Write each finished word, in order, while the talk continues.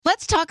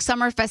Let's talk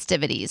summer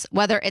festivities,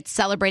 whether it's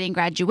celebrating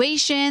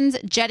graduations,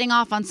 jetting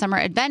off on summer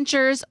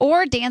adventures,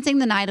 or dancing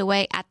the night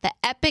away at the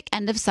epic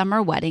end of summer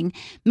wedding.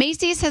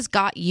 Macy's has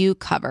got you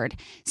covered.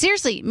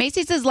 Seriously,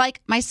 Macy's is like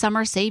my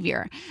summer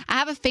savior. I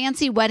have a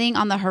fancy wedding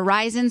on the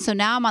horizon, so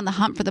now I'm on the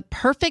hunt for the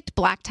perfect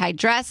black tie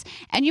dress,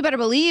 and you better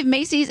believe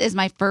Macy's is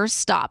my first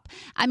stop.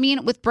 I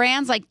mean, with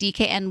brands like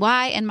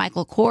DKNY and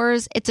Michael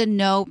Kors, it's a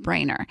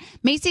no-brainer.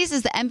 Macy's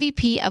is the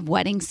MVP of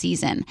wedding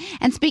season.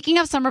 And speaking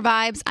of summer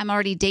vibes, I'm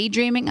already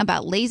daydreaming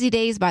about lazy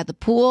days by the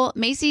pool.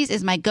 Macy's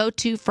is my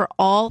go-to for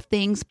all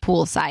things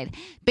poolside.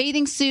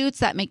 Bathing suits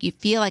that make you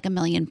feel like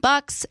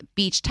 $1,000,000,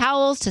 beach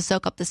towels to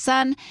soak up the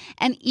sun,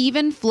 and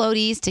even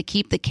floaties to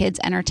keep the kids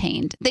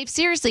entertained. They've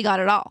seriously got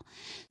it all.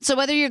 So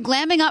whether you're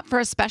glamming up for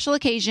a special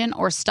occasion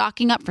or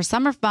stocking up for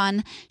summer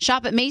fun,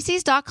 shop at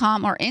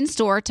Macys.com or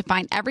in-store to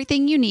find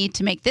everything you need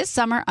to make this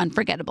summer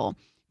unforgettable.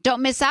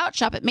 Don't miss out.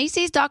 Shop at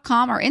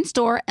Macys.com or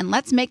in-store, and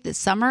let's make this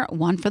summer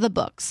one for the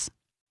books.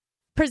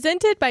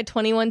 Presented by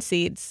 21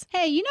 Seeds.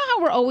 Hey, you know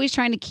how we're always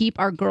trying to keep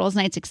our girls'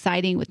 nights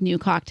exciting with new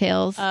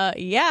cocktails?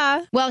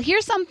 Yeah. Well,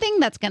 here's something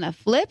that's going to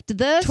flip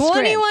the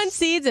 21 script.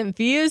 Seeds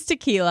infused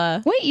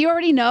tequila. Wait, you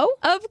already know?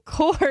 Of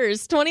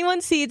course.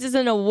 21 Seeds is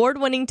an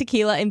award-winning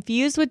tequila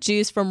infused with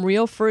juice from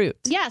real fruit.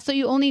 Yeah, so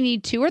you only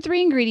need 2 or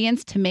 3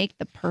 ingredients to make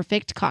the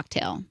perfect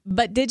cocktail.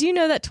 But did you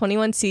know that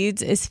 21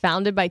 Seeds is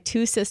founded by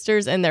 2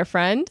 sisters and their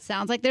friend?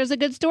 Sounds like there's a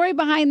good story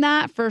behind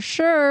that for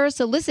sure.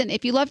 So listen,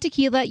 if you love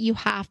tequila, you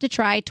have to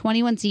try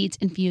 21 Seeds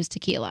infused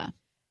tequila.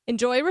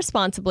 Enjoy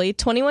responsibly.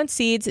 21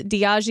 Seeds,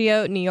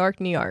 Diageo, New York,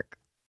 New York.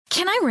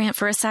 Can I rant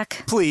for a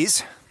sec?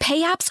 Please.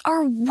 Pay apps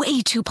are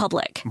way too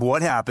public.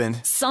 What happened?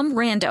 Some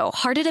rando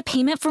hearted a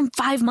payment from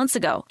 5 months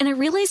ago, and I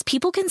realized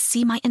people can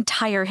see my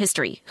entire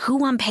history,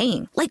 who I'm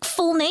paying, like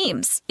full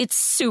names. It's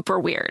super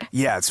weird.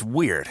 Yeah, it's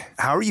weird.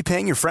 How are you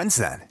paying your friends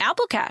then?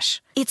 Apple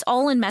Cash. It's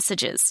all in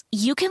messages.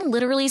 You can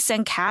literally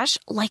send cash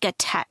like a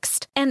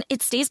text, and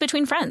it stays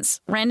between friends.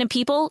 Random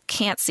people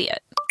can't see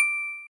it.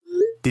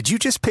 Did you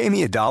just pay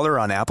me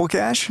 $1 on Apple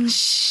Cash?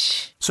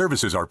 Shh.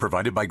 Services are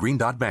provided by Green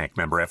Dot Bank.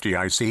 Member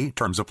FDIC.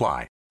 Terms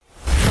apply.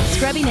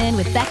 Scrubbing In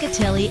with Becca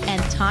Tilley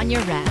and Tanya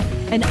Rad,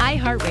 an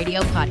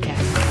iHeartRadio podcast.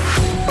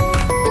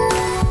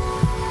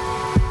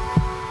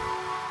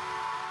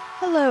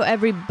 Hello,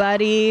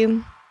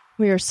 everybody.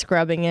 We are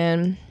scrubbing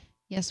in.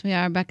 Yes, we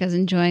are. Becca's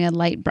enjoying a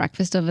light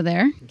breakfast over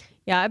there.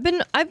 Yeah,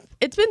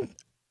 it's been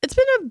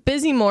a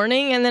busy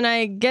morning, and then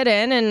I get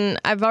in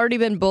and I've already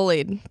been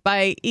bullied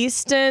by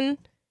Easton,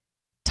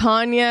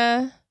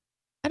 Tanya.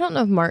 I don't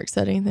know if Mark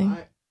said anything.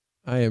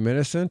 I am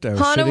innocent. I was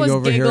Hannah sitting was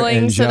over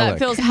giggling, here so that angelic.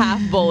 feels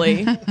half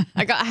bully.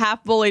 I got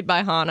half bullied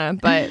by Hannah,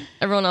 but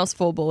everyone else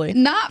full bully.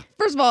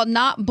 First of all,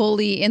 not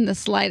bully in the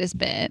slightest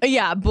bit.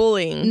 Yeah,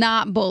 bullying.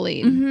 Not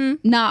bullied.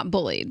 Mm-hmm. Not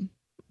bullied.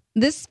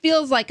 This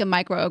feels like a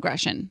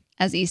microaggression,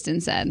 as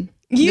Easton said.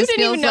 You This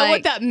didn't even feels know like-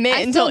 what that meant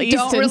I until still Easton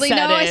don't really said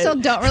know. I it. still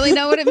don't really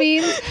know what it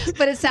means,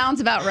 but it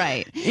sounds about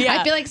right. Yeah.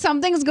 I feel like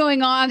something's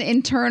going on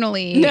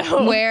internally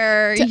No.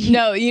 where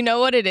No, you know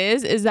what it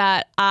is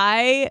that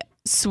I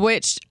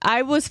switched.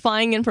 I was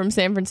flying in from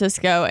San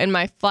Francisco, and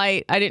my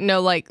flight, I didn't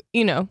know,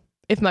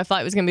 if my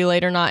flight was going to be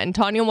late or not. And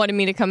Tanya wanted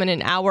me to come in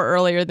an hour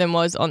earlier than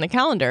was on the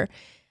calendar.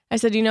 I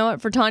said, you know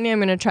what? For Tanya, I'm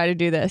going to try to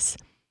do this.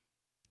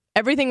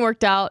 Everything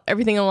worked out.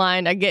 Everything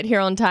aligned. I get here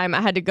on time.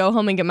 I had to go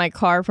home and get my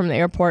car from the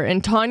airport.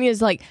 And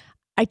Tanya's like,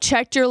 I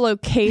checked your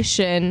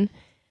location.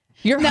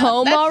 You're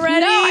home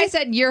already? No, I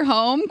said you're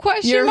home,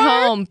 You're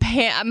mark? home.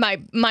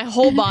 My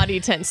whole body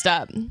tensed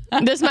up.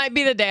 This might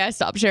be the day I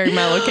stop sharing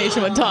my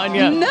location with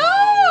Tanya.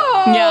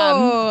 No.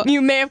 Yeah,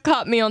 you may have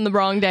caught me on the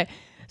wrong day.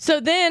 So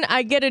then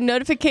I get a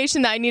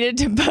notification that I needed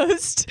to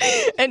post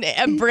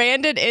a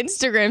branded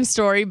Instagram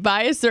story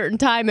by a certain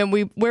time, and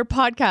we're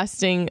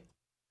podcasting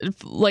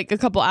like a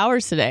couple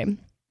hours today.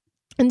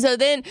 And so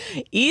then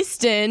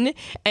Easton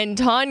and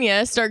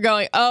Tanya start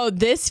going, oh,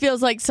 this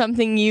feels like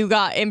something you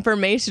got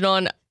information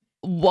on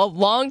a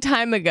long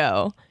time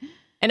ago.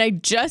 And I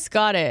just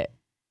got it.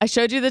 I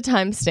showed you the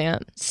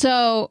timestamp.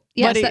 So,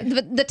 yes, What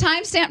do the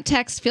timestamp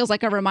text feels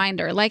like a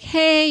reminder. Like,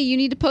 hey, you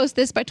need to post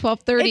this by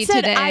 12:30 It said,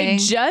 today. I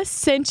just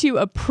sent you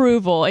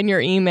approval in your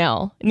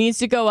email. It needs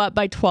to go up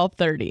by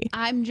 12:30.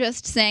 I'm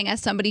just saying,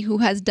 as somebody who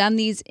has done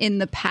these in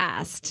the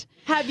past,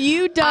 Have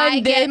you done I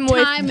get them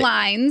with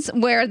timelines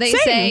where they Same.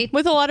 say,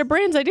 With a lot of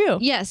brands, I do.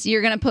 yes,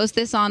 you're going to post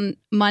this on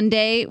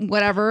Monday,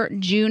 whatever,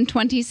 June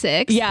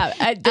 26th. Yeah,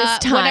 at this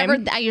time.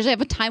 Whatever. I usually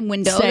have a time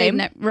window.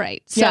 Same.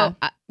 Right. So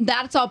Yeah.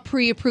 that's all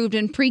pre-approved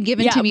and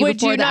pre-given to me would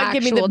before you the not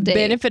give me actual the date.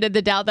 benefit of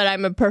the doubt that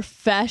I'm a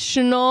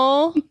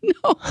professional?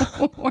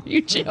 Are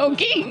you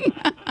joking?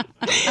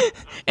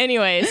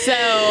 Anyway,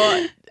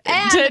 so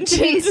And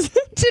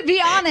to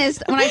be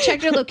honest, when I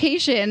checked her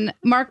location,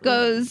 Mark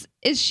goes,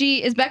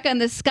 is Becca in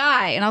the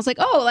sky? And I was like,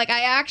 oh, like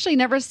I actually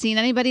never seen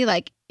anybody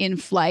like in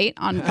flight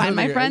on Find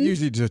My Friends. I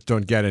usually just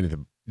don't get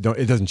anything.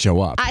 It doesn't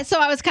show up. So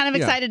I was kind of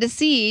Yeah. excited to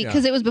see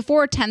because it was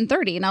before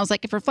 10:30, and I was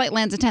like, if her flight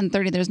lands at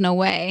 10:30, there's no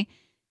way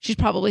she's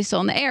probably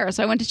still in the air.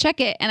 So I went to check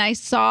it, and I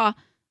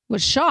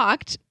was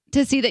shocked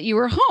to see that you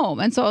were home.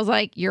 And so I was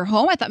like, you're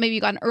home? I thought maybe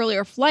you got an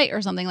earlier flight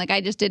or something. Like,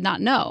 I just did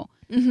not know.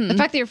 Mm-hmm. The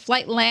fact that your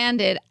flight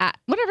landed at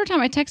whatever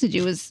time I texted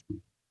you was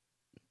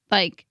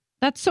like,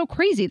 that's so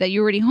crazy that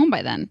you were already home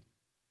by then.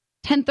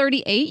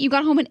 10:38? You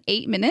got home in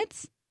 8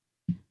 minutes?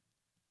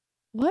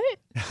 What?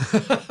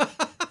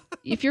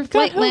 If your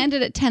flight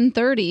landed at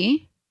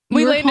 10:30,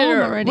 we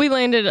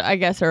landed, I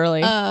guess,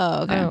 early.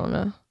 Oh, okay. I don't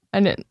know. I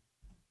didn't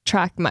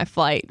track my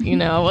flight.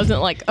 I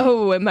wasn't like,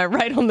 oh, am I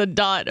right on the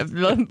dot of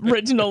the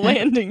original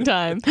landing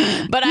time?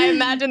 But I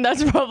imagine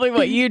that's probably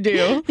what you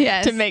do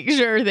to make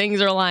sure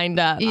things are lined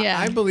up. Yeah.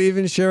 I believe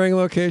in sharing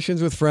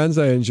locations with friends.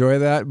 I enjoy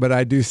that, but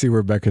I do see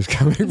where Becca's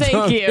coming from.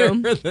 Thank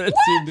you.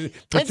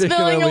 It's It's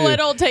feeling a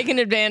little taken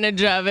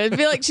advantage of. I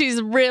feel like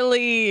she's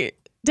really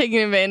taking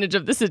advantage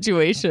of the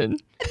situation.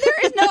 There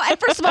is no, and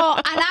first of all,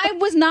 and I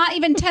was not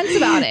even tense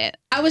about it.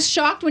 I was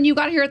shocked when you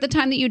got here at the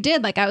time that you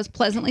did. Like, I was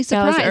pleasantly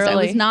surprised.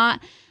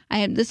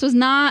 This was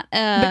not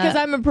because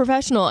I'm a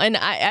professional, and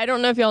I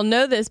don't know if y'all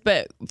know this,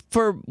 but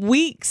for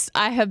weeks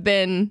I have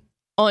been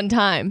on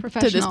time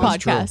to this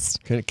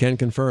podcast. Can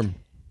confirm.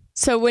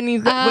 So when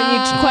you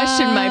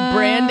question my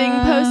branding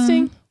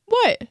posting,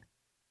 what?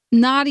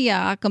 Nadia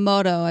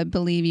Akamoto, I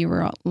believe you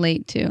were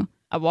late to.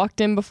 I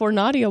walked in before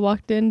Nadia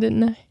walked in,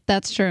 didn't I?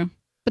 That's true.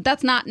 But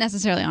that's not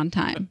necessarily on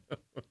time.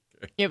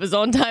 It was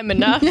on time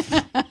enough.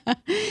 That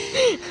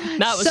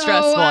was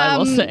stressful, I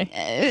will say.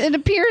 It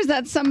appears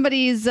that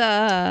somebody's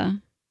a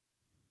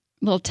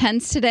little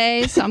tense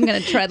today, so I'm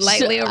going to tread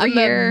lightly over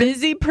here. I'm a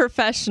busy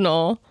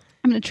professional.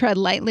 I'm going to tread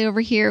lightly over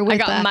here. With I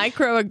got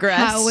microaggressed.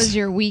 How was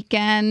your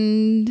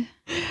weekend,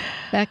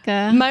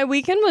 Becca? My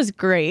weekend was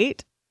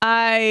great.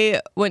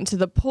 I went to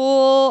the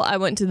pool. I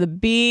went to the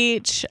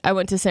beach. I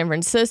went to San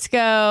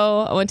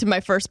Francisco. I went to my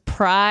first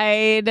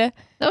Pride. That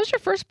was your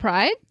first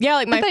Pride? Yeah,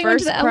 like my first you went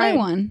to the Pride. LA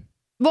one.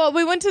 Well,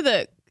 we went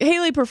to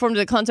Haley performed at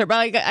the concert, but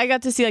I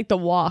got to see like the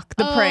walk,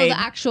 the parade. The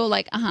actual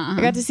I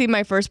got to see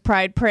my first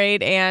Pride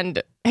parade,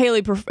 and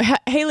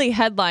Haley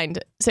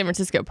headlined San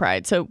Francisco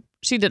Pride, so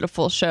she did a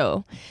full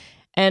show,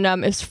 and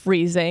it's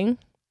freezing,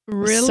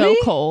 really so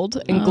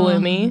cold and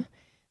gloomy.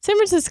 San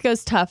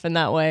Francisco's tough in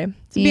that way.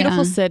 It's a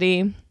beautiful city.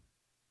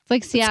 It's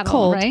like Seattle, it's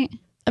cold. Right?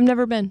 I've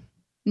never been.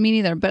 Me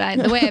neither, but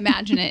the way I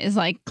imagine it is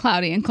like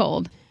cloudy and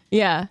cold.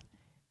 Yeah.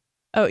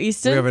 Oh,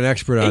 Easton? We have an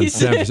expert on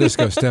San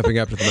Francisco stepping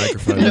up to the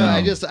microphone. No,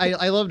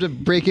 I love to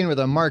break in with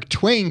a Mark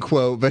Twain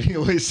quote, but he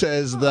always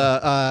says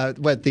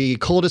the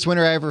coldest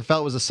winter I ever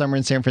felt was a summer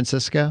in San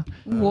Francisco.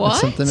 What?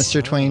 That's something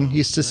Mr. Twain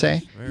used to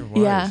say. Very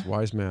wise,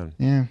 wise man.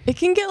 Yeah. It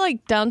can get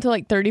like down to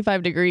like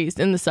 35 degrees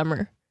in the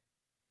summer.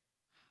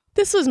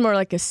 This was more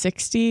like a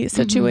 60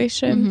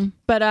 situation,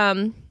 but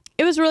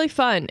it was really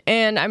fun,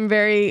 and I'm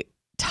very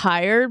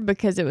tired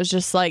because it was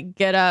just like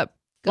get up,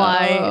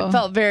 fly.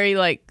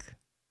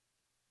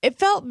 It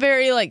felt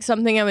very like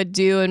something I would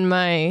do in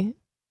my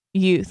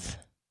youth.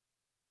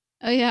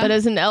 Oh yeah. But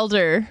as an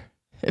elder,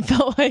 it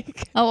felt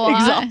like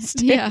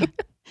exhausting. Yeah.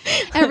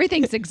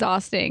 Everything's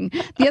exhausting.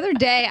 The other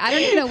day, I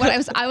don't even know what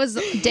I was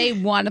day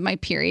 1 of my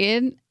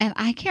period, and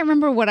I can't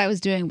remember what I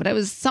was doing, but it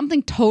was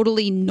something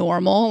totally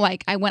normal.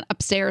 Like, I went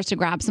upstairs to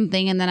grab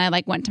something, and then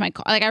I went to my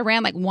car. Like, I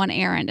ran one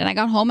errand, and I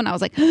got home, and I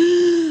was like,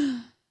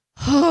 oh,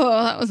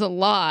 that was a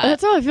lot.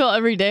 That's how I feel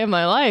every day of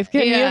my life.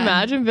 Can you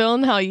imagine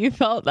feeling how you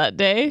felt that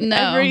day? No.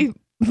 Every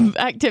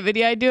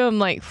activity I do, I'm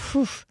like,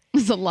 whew. It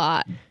was a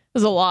lot. It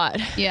was a lot.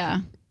 Yeah.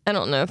 I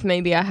don't know if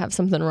maybe I have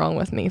something wrong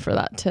with me for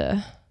that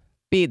to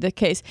be the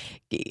case.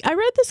 I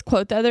read this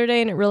quote the other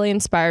day, and it really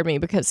inspired me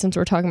because since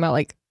we're talking about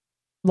like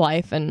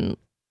life and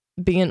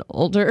being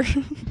older,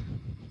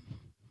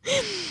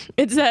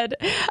 it said,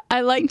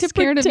 "I like to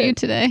scared of you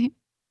today."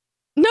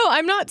 No,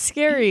 I'm not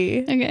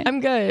scary. Okay, I'm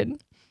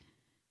good.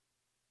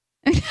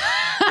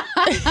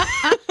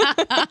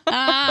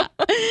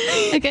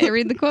 Okay,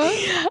 read the quote.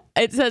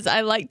 It says,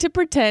 "I like to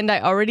pretend I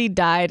already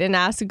died and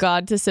ask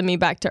God to send me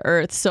back to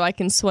earth so I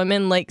can swim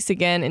in lakes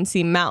again and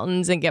see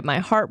mountains and get my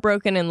heart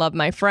broken and love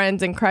my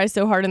friends and cry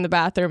so hard in the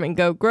bathroom and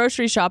go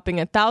grocery shopping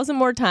 1,000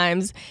 more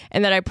times,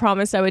 and that I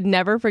promised I would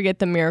never forget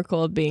the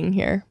miracle of being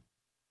here."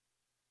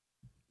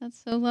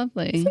 That's so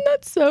lovely. Isn't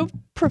that so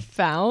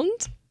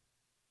profound?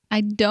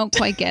 I don't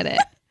quite get it.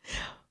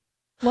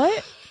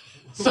 What?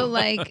 So,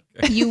 like,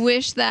 you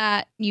wish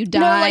that you died.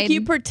 No, like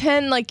you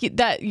pretend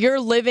that you're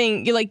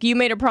living, you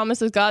made a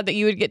promise with God that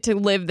you would get to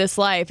live this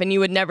life and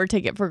you would never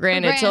take it for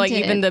granted. So, like,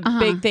 even the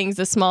big things,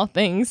 the small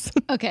things.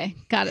 Okay,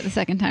 got it the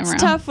second time around.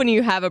 It's tough when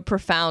you have a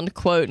profound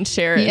quote and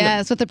share it.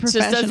 Yeah, it's with a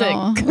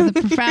professional, with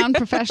a profound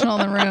professional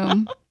in the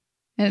room.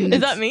 And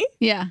is that me?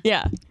 Yeah.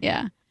 Yeah.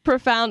 Yeah.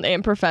 Profound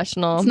and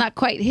professional. It's not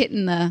quite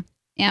hitting the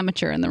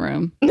amateur in the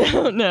room.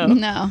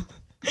 No.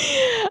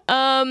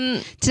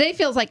 Today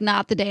feels like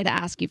not the day to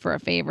ask you for a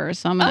favor,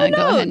 so I'm gonna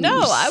go ahead and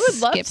I would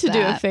love to do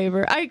a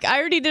favor. I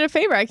already did a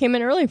favor. I came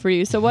in early for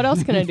you, so what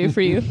else can I do for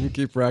you? You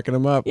keep racking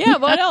them up. Yeah,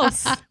 what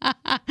else?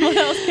 What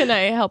else can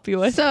I help you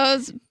with? So I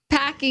was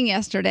packing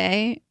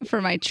yesterday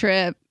for my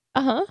trip,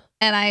 and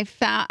I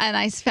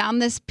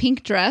found this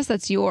pink dress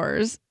that's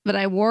yours, but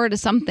I wore it to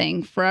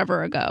something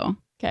forever ago.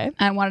 Okay, and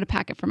I wanted to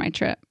pack it for my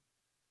trip.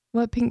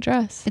 What pink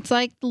dress? It's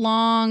like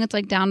long. It's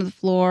like down to the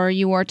floor.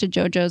 You wore it to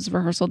JoJo's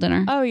rehearsal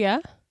dinner. Oh, yeah?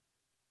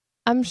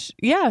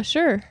 Yeah,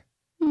 sure.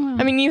 Oh,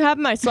 I mean, you have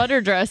my sweater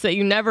dress that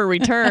you never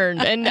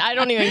returned, and I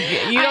don't even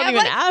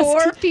ask.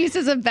 4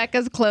 pieces of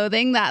Becca's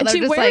clothing that And they're she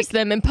just wears like,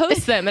 them and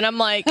posts them, and I'm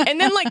like,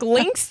 and then like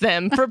links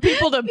them for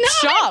people to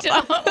shop.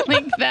 I don't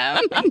link them.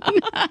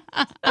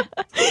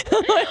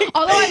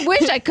 Although I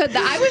wish I could.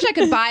 I wish I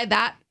could buy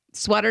that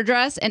sweater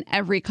dress in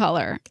every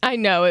color. I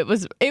know it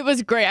was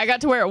great. I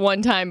got to wear it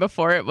one time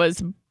before it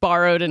was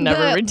borrowed and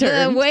never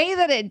returned. The way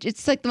that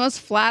it's like the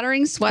most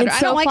flattering sweater. It's I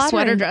so don't like sweater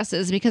flattering.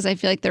 dresses because I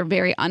feel like they're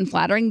very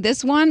unflattering.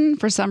 This one,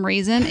 for some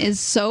reason, is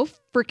so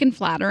freaking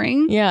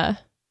flattering. Yeah.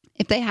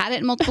 If they had it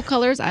in multiple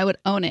colors, I would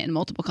own it in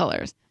multiple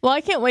colors. Well, I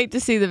can't wait to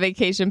see the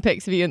vacation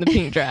pics of you in the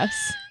pink dress.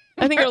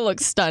 I think it'll look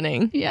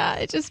stunning. Yeah,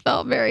 it just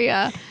felt very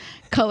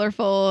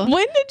colorful.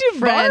 When did you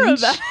borrow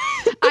French. that?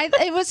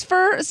 It was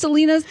for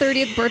Selena's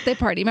 30th birthday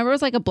party. Remember, it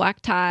was like a black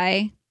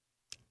tie.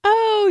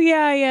 Oh,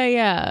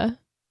 yeah.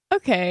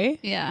 Okay.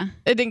 Yeah,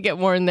 It didn't get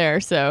worn there,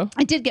 so.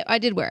 I did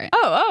wear it.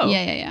 Oh.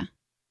 Yeah.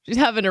 She's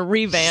having a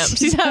revamp.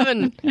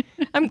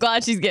 I'm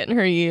glad she's getting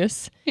her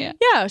use. Yeah.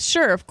 Yeah,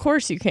 sure. Of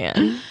course you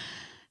can.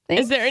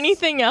 Is there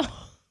anything else?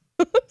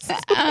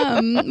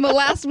 Well,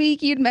 last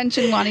week you'd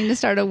mentioned wanting to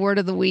start a word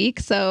of the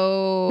week,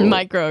 so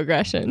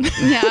Microaggression.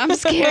 yeah, I'm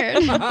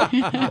scared.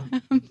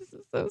 I'm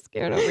so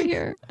scared over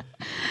here.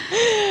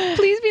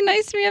 Please be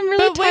nice to me. I'm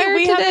really tired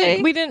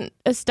today. We didn't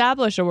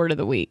establish a word of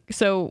the week,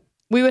 so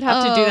we would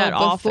have to do that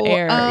off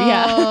air.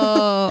 Yeah.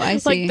 Oh, I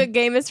see. Like the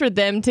game is for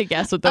them to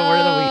guess what the word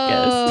of the week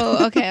is.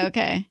 Oh,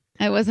 okay.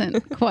 I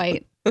wasn't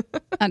quite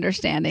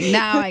understanding.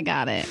 Now I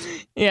got it.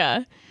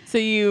 Yeah.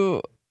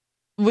 So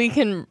we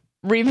can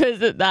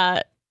revisit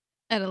that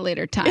At a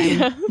later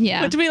time.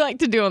 Yeah. which we like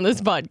to do on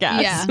this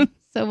podcast. Yeah.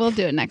 So we'll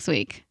do it next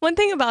week. One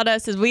thing about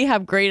us is we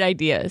have great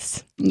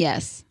ideas.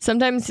 Yes.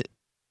 Sometimes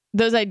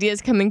those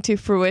ideas coming to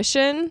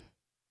fruition,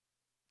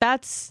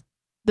 that's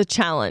the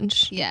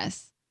challenge.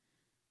 Yes.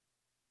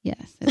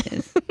 Yes, it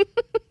is.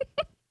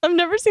 I've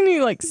never seen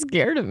you like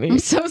scared of me. I'm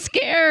so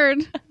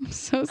scared. I'm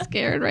so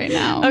scared right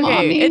now. Okay,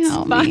 Mommy, it's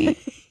help fine. me.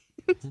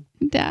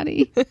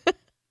 Daddy.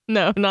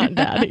 No, not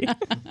daddy.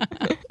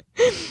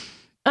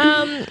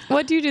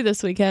 What do you do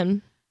this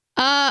weekend?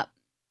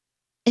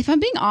 If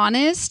I'm being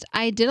honest,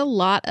 I did a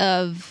lot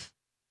of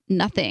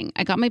nothing.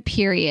 I got my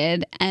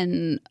period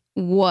and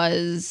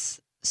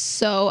was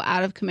so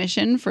out of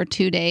commission for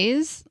 2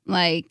 days.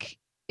 Like,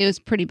 it was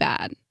pretty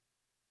bad.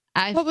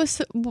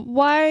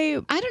 Why?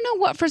 I don't know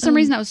what, for some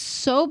reason I was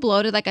so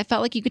bloated. Like, I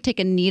felt like you could take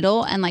a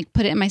needle and like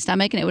put it in my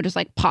stomach and it would just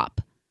like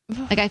pop.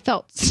 Like, I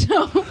felt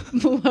so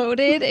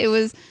bloated. It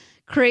was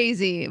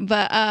crazy.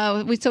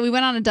 But we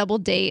went on a double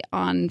date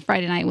on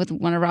Friday night with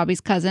one of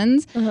Robbie's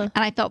cousins, and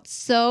I felt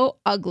so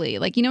ugly.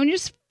 Like, you know, when you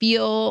just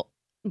feel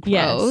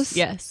gross.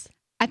 Yes.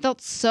 I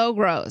felt so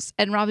gross.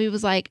 And Robbie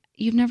was like,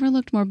 "You've never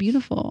looked more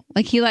beautiful."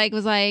 Like, he like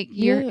was like,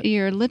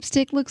 your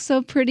lipstick looks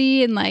so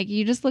pretty, and like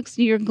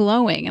you're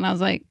glowing. And I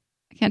was like,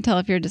 I can't tell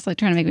if you're just like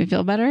trying to make me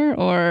feel better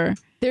or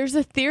There's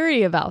a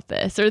theory about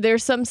this, or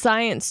there's some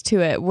science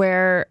to it,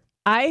 where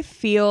I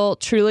feel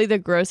truly the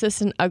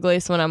grossest and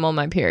ugliest when I'm on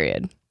my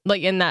period,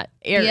 like in that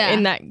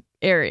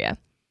area.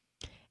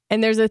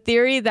 And there's a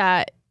theory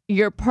that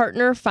your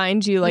partner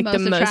finds you like the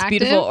most attractive?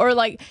 beautiful, or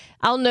like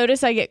I'll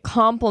notice I get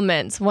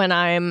compliments when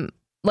I'm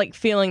like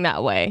feeling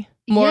that way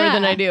more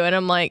than I do, and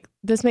I'm like,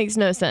 this makes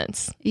no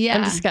sense. Yeah.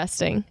 I'm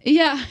disgusting.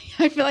 Yeah,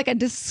 I feel like a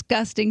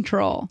disgusting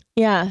troll.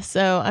 Yeah,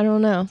 so I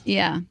don't know.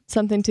 Yeah.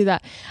 Something to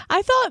that.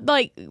 I thought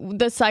like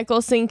the cycle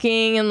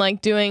syncing and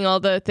like doing all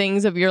the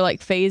things of your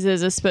like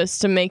phases is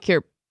supposed to make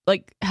your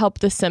like help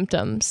the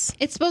symptoms.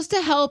 It's supposed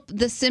to help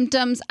the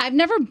symptoms. I've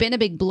never been a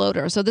big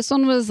bloater, so this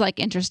one was like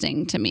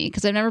interesting to me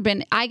because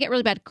I get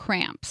really bad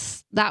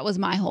cramps. That was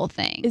my whole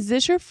thing. Is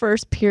this your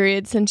first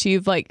period since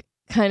you've like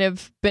kind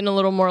of been a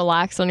little more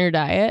lax on your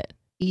diet?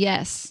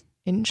 Yes.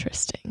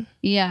 Interesting.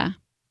 Yeah.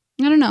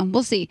 I don't know.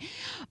 We'll see.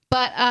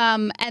 But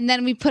and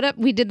then we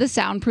did the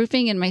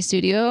soundproofing in my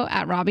studio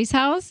at Robbie's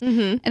house.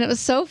 Mm-hmm. And it was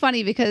so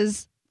funny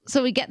because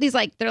so we get these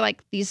like they're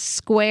like these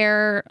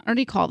square, what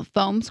do you call the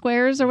foam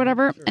squares or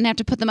whatever, and I have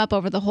to put them up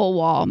over the whole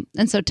wall.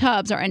 And so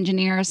Tubbs, our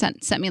engineer,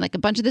 sent me like a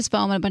bunch of this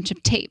foam and a bunch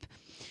of tape.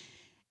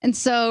 And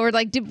so we're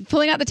like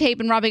pulling out the tape,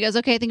 and Robbie goes,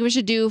 "Okay, I think we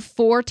should do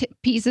 4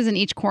 pieces in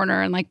each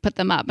corner and like put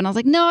them up." And I was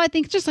like, "No, I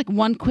think just like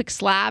one quick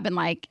slab and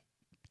like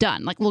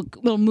done. Like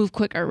we'll move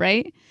quicker,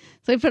 right?"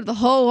 So we put up the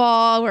whole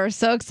wall. We're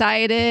so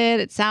excited.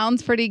 It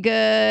sounds pretty good.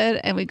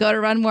 And we go to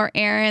run more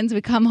errands.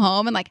 We come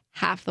home and like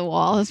half the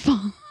wall has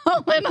fallen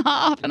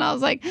off. And I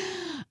was like,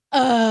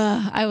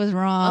 I was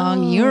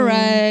wrong. You're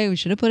right. We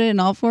should have put it in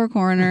all 4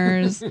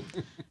 corners.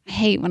 I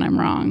hate when I'm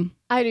wrong.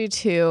 I do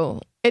too.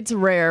 It's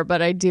rare,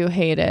 but I do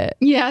hate it.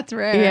 Yeah, it's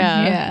rare.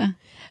 Yeah. Yeah.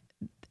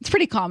 It's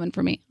pretty common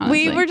for me,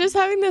 honestly. We were just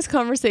having this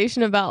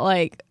conversation about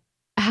like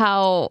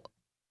how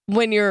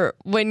when you're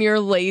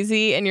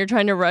lazy and you're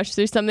trying to rush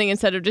through something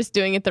instead of just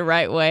doing it the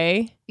right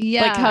way.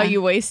 Yeah. Like how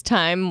you waste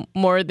time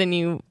more than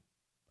you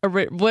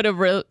would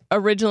have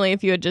originally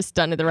if you had just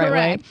done it the right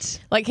way.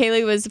 Like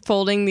Haley was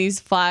folding these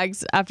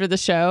flags after the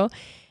show,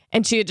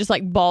 and she had just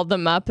like balled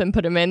them up and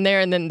put them in there,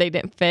 and then they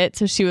didn't fit.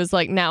 So she was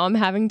like, now I'm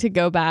having to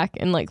go back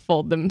and like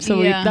fold them.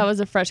 So that was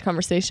a fresh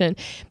conversation.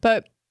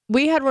 But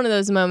we had one of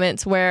those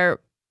moments where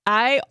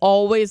I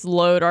always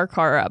load our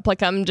car up.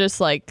 Like I'm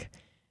like,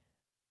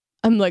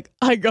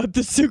 I got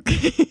the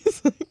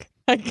suitcase. Like,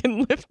 I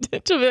can lift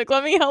it. She'll be like,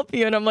 let me help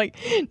you. And I'm like,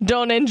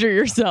 don't injure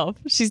yourself.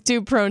 She's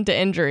too prone to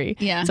injury.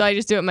 Yeah. So I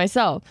just do it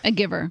myself. A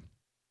giver.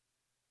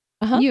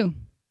 Uh-huh. You.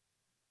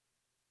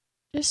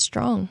 Just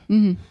strong.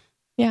 Mm-hmm.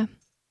 Yeah.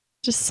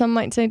 Just some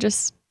might say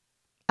just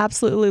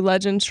absolutely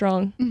legend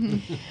strong.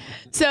 Mm-hmm.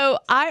 So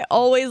I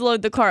always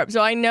load the car up.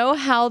 So I know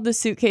how the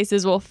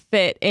suitcases will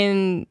fit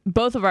in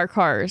both of our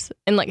cars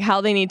and like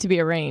how they need to be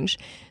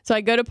arranged. So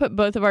I go to put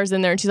both of ours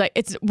in there and she's like,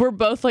 we're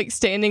both like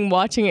standing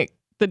watching it,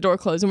 the door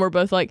close. And we're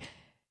both like,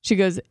 she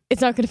goes,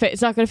 it's not going to fit.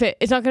 It's not going to fit.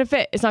 It's not going to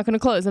fit. It's not going to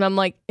close. And I'm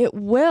like, it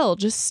will,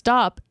 just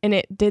stop. And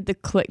it did the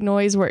click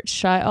noise where it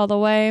shut all the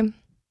way.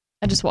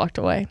 I just walked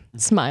away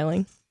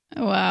smiling.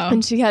 Wow.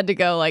 And she had to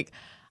go like,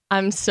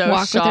 I'm so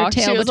Walk shocked. with her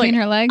tail she was between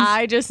like, her legs.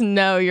 I just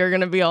know you're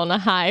going to be on a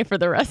high for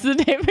the rest of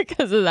the day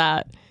because of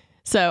that.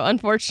 So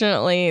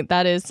unfortunately,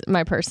 that is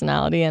my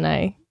personality, and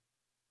I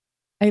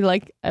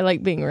like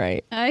being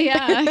right.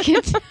 Yeah,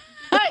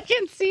 I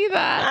can see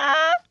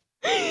that.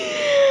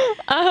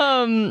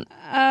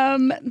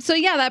 So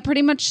yeah, that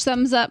pretty much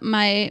sums up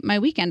my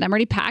weekend. I'm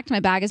already packed.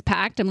 My bag is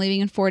packed. I'm leaving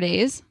in 4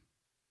 days.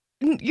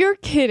 You're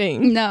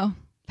kidding. No,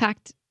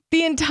 packed.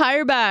 The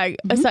entire bag,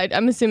 aside,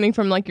 I'm assuming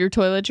from like your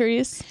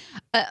toiletries.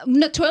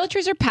 No,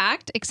 toiletries are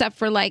packed except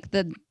for like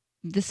the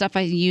stuff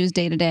I use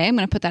day to day. I'm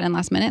going to put that in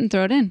last minute and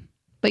throw it in.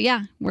 But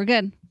yeah, we're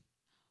good.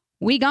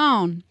 We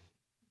gone.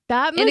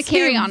 That in must a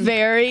carry-on. be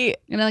very...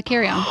 In a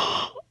carry-on.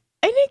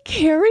 In a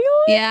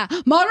carry-on? Yeah.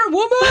 Modern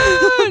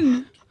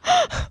woman!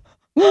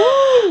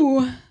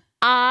 Woo!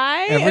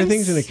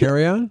 Everything's in a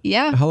carry-on?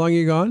 Yeah. How long are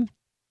you gone?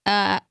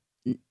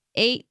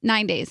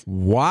 9 days.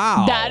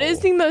 Wow. That is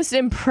the most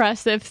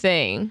impressive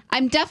thing.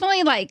 I'm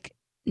definitely like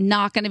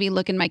not going to be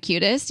looking my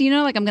cutest, you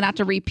know, like I'm going to have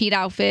to repeat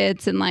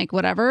outfits and like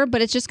whatever,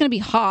 but it's just going to be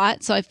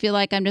hot. So I feel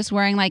like I'm just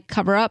wearing like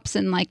cover-ups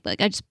and like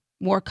I just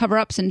wore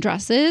cover-ups and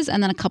dresses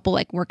and then a couple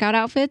like workout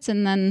outfits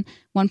and then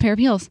one pair of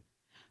heels.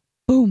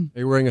 Boom. Are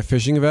you wearing a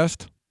fishing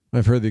vest?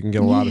 I've heard that you can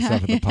get a lot of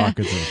stuff in the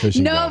pockets of a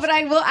fishing vest. No, but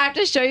I will have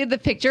to show you the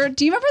picture.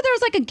 Do you remember there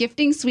was like a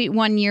gifting suite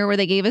one year where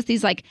they gave us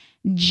these like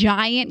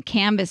giant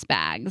canvas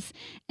bags?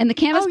 And the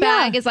canvas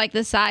bag is like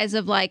the size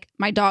of like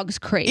my dog's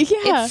crate.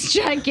 Yeah. It's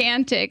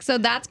gigantic. So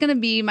that's going to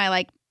be my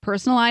like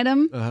personal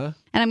item. Uh-huh.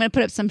 And I'm going to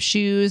put up some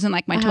shoes and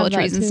like my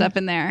toiletries and stuff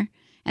in there.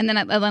 And then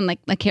I like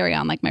a carry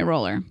on like my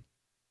roller.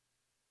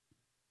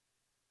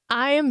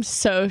 I am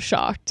so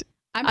shocked.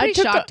 I'm pretty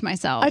shocked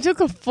myself. I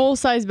took a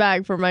full-size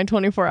bag for my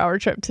 24-hour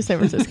trip to San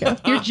Francisco.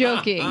 You're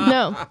joking.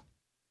 No.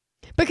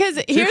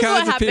 Because here's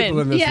what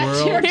happened.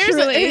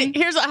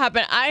 Here's what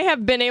happened. I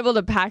have been able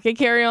to pack a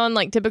carry-on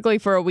like typically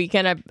for a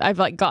weekend. I've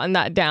like gotten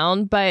that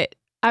down, but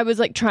I was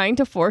like trying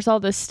to force all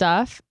this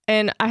stuff,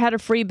 and I had a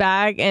free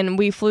bag, and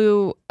we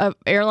flew an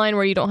airline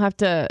where you don't have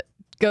to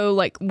go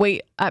like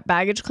wait at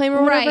baggage claim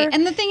or whatever. Right.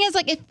 And the thing is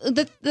like if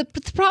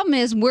the problem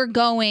is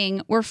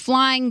we're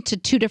flying to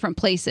 2 different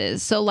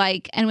places. So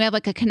like, and we have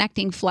like a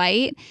connecting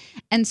flight.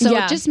 And so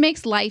it just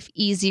makes life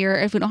easier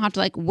if we don't have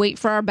to like wait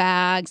for our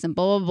bags and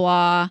blah, blah,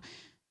 blah.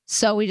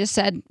 So we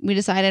decided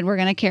we're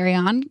going to carry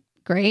on.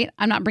 Great.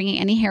 I'm not bringing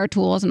any hair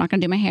tools. I'm not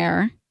going to do my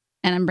hair.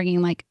 And I'm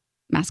bringing like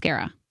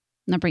mascara. I'm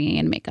not bringing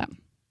any makeup.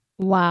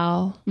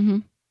 Wow. Mm-hmm.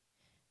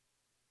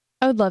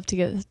 I would love to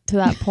get to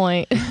that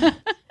point.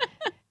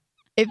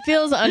 It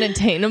feels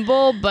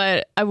unattainable,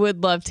 but I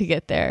would love to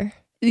get there.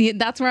 Yeah,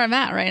 that's where I'm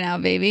at right now,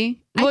 baby.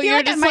 Well, I feel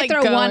like I might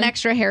throw one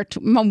extra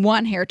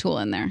one hair tool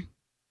in there,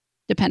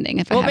 depending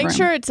if I have make room.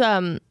 sure it's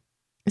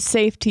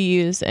safe to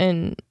use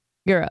in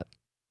Europe.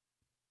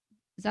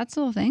 Is that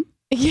still a thing?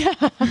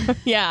 Yeah,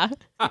 yeah.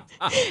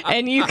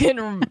 And you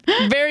can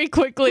very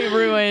quickly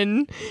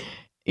ruin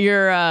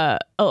your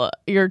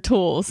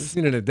tools. You just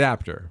need an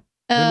adapter.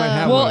 They might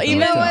have one at the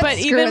even hotel. but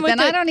even with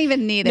I don't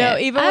even need it. I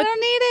don't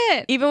need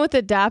it. Even with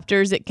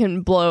adapters, it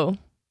can blow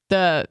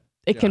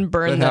it can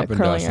burn that the happened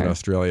to curling us in iron.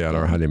 Australia at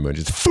our honeymoon.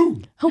 Just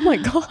boom. Oh my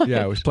god.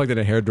 Yeah, we plugged in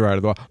a hairdryer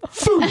to the wall.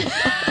 Boom.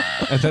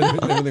 And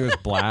then everything was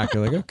black.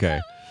 You're like, okay.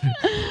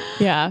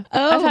 Yeah.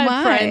 Oh, I've had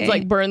my. friends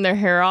like burn their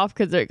hair off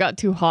because it got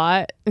too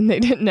hot and they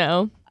didn't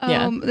know.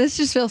 This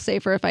just feels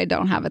safer if I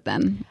don't have it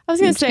then. I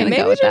was gonna say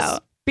maybe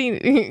just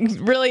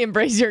really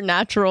embrace your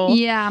natural.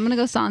 Yeah, I'm gonna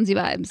go Sansi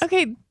vibes.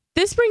 Okay,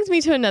 this brings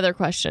me to another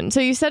question. So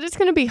you said it's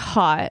gonna be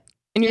hot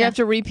and you're gonna have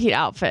to repeat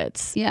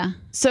outfits. Yeah.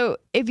 So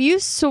if you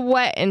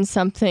sweat in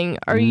something,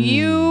 are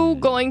you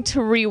going to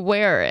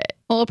rewear it?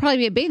 Well, it'll probably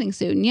be a bathing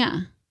suit, and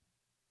yeah.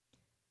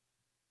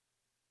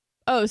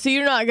 Oh, so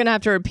you're not gonna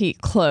have to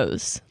repeat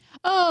clothes.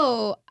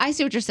 Oh, I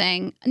see what you're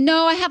saying.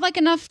 No, I have like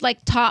enough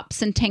like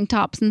tops and tank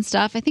tops and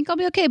stuff. I think I'll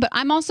be okay. But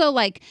I'm also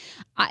like,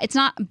 it's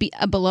not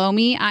below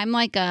me. I'm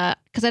like,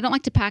 because I don't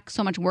like to pack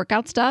so much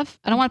workout stuff.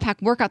 I don't want to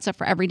pack workout stuff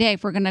for every day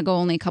if we're going to go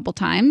only a couple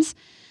times.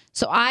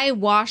 So I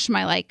wash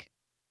my like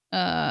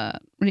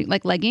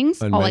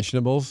leggings.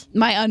 Unmentionables?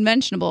 My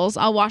unmentionables.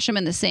 I'll wash them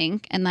in the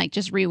sink and like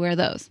just rewear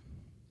those.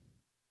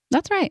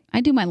 That's right.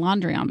 I do my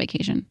laundry on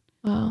vacation.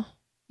 Wow.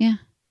 Yeah.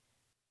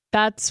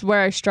 That's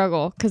where I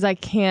struggle because I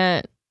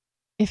can't.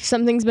 If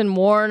something's been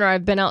worn or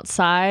I've been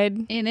outside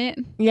In it.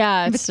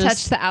 Yeah, If it's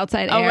touched the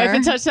outside air. Oh, if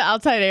it touched the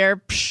outside air,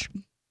 psh,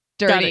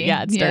 dirty.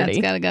 It's dirty.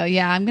 It's got to go.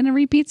 Yeah, I'm going to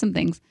repeat some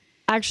things.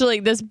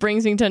 Actually, this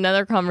brings me to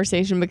another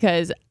conversation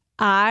because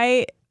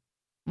what?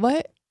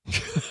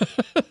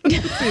 The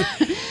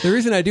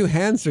reason I do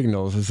hand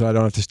signals is so I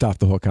don't have to stop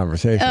the whole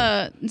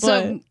conversation.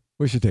 So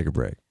We should take a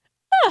break.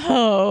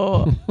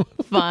 Oh,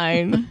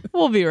 fine.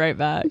 We'll be right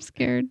back. I'm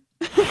scared.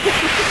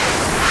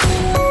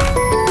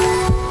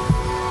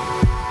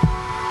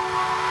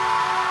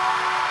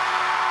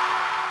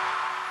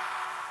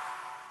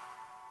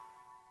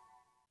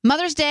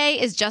 Mother's Day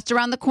is just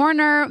around the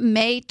corner,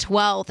 May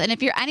 12th. And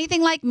if you're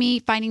anything like me,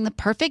 finding the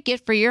perfect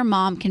gift for your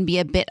mom can be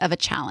a bit of a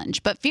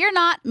challenge. But fear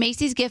not,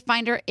 Macy's Gift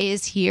Finder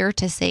is here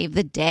to save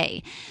the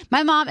day.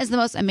 My mom is the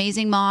most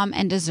amazing mom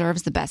and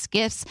deserves the best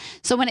gifts.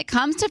 So when it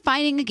comes to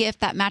finding a gift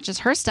that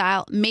matches her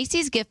style,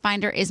 Macy's Gift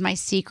Finder is my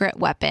secret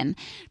weapon.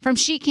 From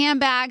chic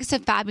handbags to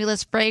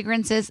fabulous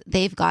fragrances,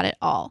 they've got it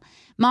all.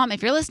 Mom,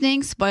 if you're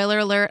listening, spoiler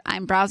alert,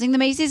 I'm browsing the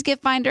Macy's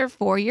Gift Finder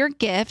for your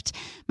gift.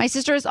 My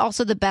sister is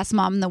also the best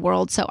mom in the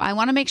world, so I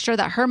want to make sure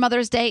that her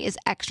Mother's Day is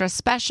extra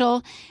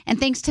special. And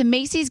thanks to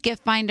Macy's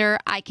Gift Finder,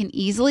 I can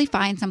easily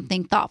find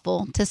something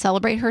thoughtful to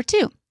celebrate her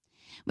too.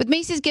 With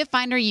Macy's Gift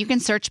Finder, you can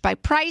search by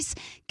price,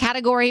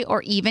 category,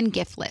 or even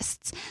gift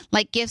lists,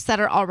 like gifts that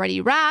are already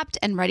wrapped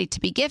and ready to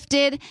be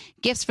gifted,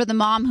 gifts for the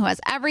mom who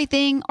has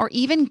everything, or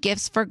even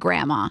gifts for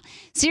grandma.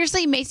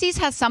 Seriously, Macy's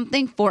has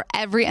something for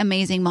every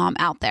amazing mom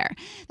out there.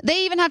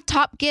 They even have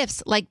top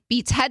gifts like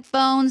Beats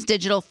headphones,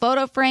 digital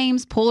photo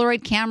frames,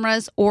 Polaroid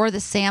cameras, or the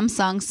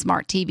Samsung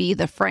Smart TV,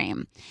 The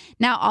Frame.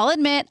 Now, I'll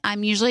admit,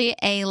 I'm usually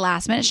a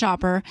last-minute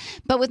shopper,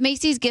 but with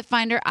Macy's Gift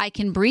Finder, I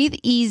can breathe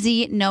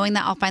easy knowing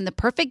that I'll find the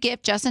perfect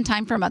gift just in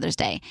time for Mother's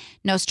Day.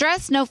 No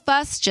stress, no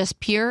fuss, just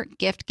pure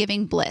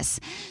gift-giving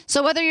bliss.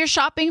 So whether you're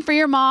shopping for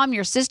your mom,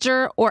 your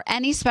sister, or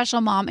any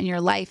special mom in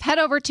your life, head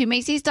over to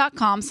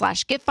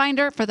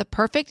Macys.com/giftfinder for the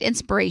perfect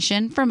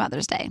inspiration for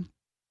Mother's Day.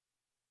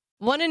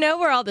 Want to know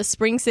where all the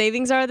spring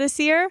savings are this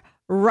year?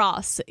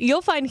 Ross.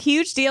 You'll find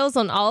huge deals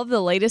on all of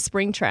the latest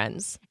spring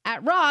trends.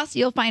 At Ross,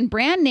 you'll find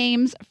brand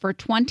names for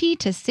 20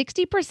 to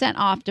 60%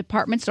 off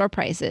department store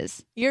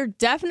prices. You're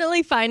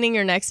definitely finding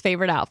your next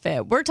favorite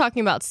outfit. We're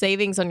talking about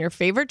savings on your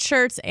favorite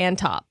shirts and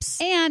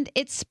tops. And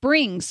it's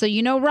spring, so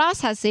you know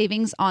Ross has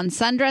savings on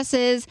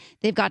sundresses.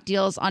 They've got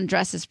deals on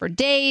dresses for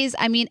days.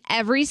 I mean,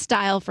 every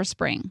style for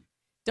spring.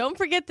 Don't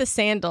forget the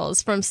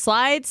sandals. From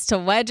slides to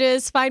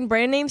wedges, find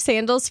brand name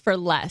sandals for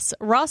less.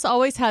 Ross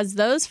always has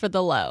those for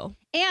the low.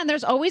 And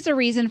there's always a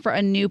reason for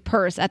a new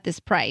purse at this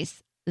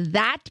price.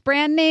 That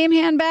brand name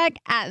handbag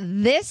at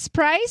this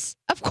price?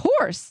 Of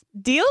course.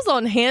 Deals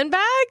on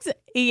handbags?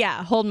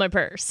 Yeah, hold my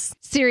purse.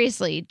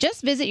 Seriously,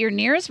 just visit your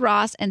nearest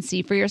Ross and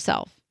see for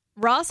yourself.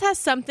 Ross has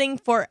something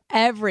for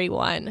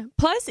everyone.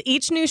 Plus,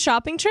 each new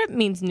shopping trip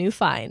means new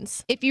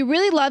finds. If you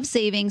really love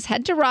savings,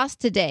 head to Ross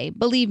today.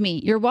 Believe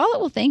me, your wallet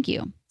will thank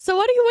you. So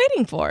what are you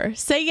waiting for?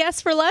 Say yes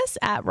for less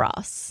at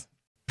Ross.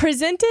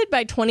 Presented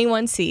by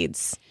 21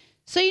 Seeds.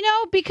 So, you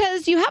know,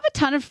 because you have a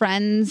ton of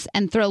friends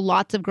and throw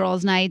lots of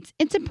girls' nights,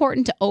 it's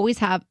important to always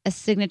have a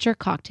signature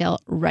cocktail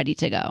ready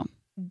to go.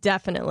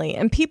 Definitely.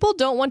 And people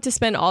don't want to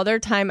spend all their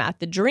time at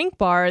the drink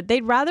bar.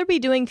 They'd rather be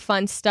doing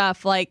fun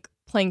stuff like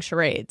playing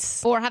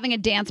charades. Or having a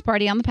dance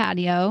party on the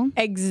patio.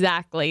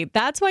 Exactly.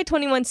 That's why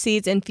 21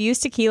 Seeds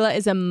infused tequila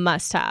is a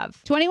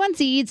must-have. 21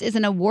 Seeds is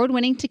an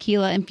award-winning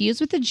tequila infused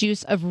with the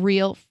juice of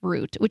real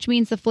fruit, which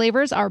means the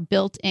flavors are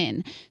built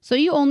in. So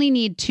you only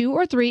need 2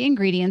 or 3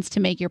 ingredients to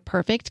make your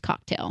perfect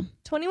cocktail.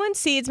 21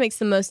 Seeds makes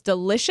the most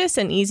delicious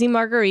and easy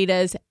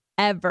margaritas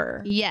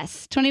ever.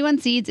 Yes, 21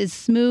 Seeds is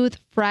smooth,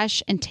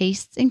 fresh, and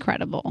tastes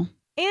incredible.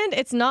 And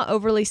it's not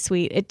overly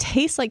sweet. It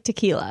tastes like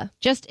tequila.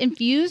 Just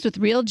infused with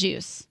real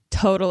juice.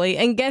 Totally.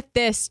 And get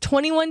this,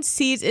 21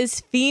 Seeds is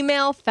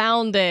female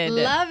founded.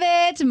 Love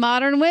it.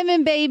 Modern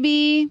women,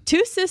 baby.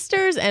 2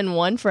 sisters and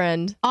 1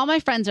 friend. All my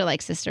friends are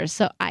like sisters,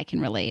 so I can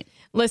relate.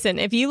 Listen,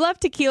 if you love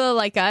tequila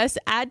like us,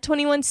 add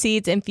 21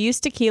 Seeds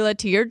infused tequila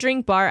to your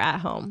drink bar at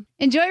home.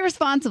 Enjoy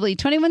responsibly.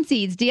 21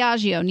 Seeds,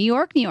 Diageo, New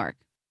York, New York.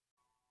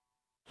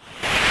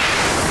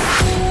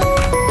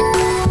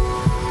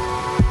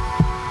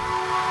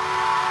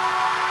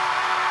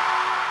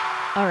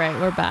 All right,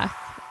 we're back.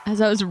 As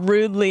I was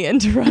rudely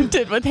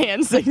interrupted with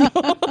hand signals.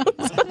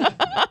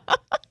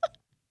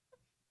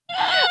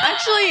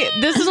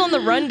 Actually, this is on the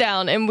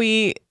rundown, and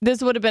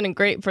this would have been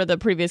great for the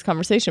previous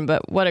conversation,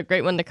 but what a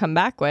great one to come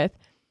back with.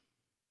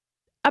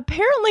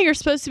 apparently you're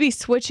supposed to be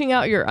switching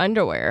out your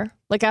underwear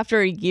like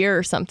after a year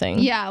or something.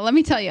 Yeah, let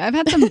me tell you, I've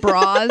had some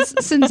bras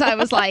since I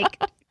was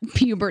like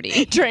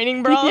puberty.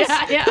 Training bras.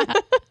 Yeah.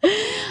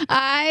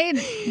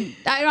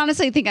 I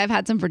honestly think I've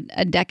had some for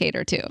a decade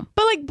or two.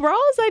 But like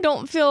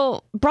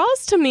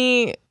bras to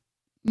me.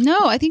 No,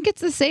 I think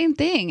it's the same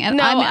thing. And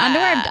No, I mean,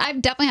 underwear.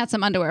 I've definitely had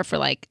some underwear for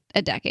like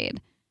a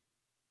decade.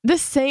 The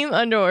same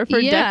underwear for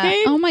a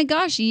decade? Oh my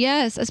gosh,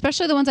 yes.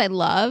 Especially the ones I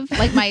love.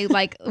 Like my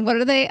what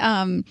are they?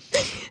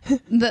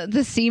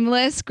 The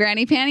seamless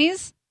granny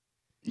panties.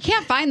 You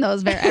can't find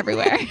those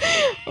everywhere.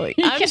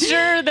 I'm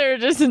sure they're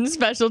just in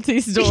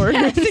specialty stores.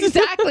 Yes,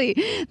 exactly.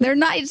 They're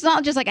not. It's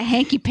not just like a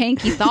hanky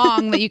panky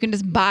thong that you can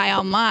just buy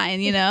online.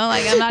 You know,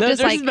 like I'm not Those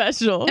just are like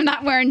special. I'm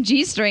not wearing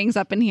G-strings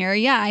up in here.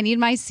 Yeah, I need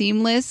my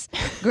seamless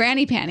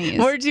granny panties.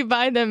 Where'd you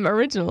buy them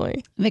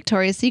originally?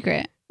 Victoria's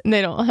Secret. And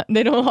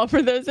they don't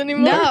offer those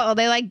anymore? No,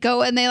 they like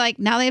go and they like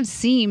now they have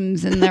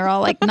seams and they're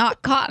all like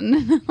not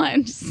cotton.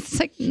 I'm just it's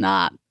like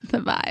not the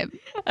vibe.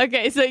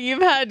 Okay, so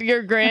you've had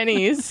your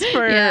grannies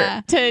for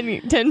Yeah.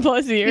 10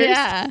 plus years.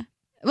 Yeah.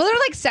 Well, they're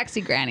like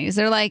sexy grannies.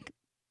 They're like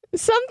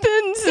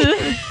Something's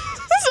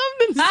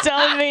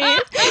telling me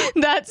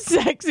that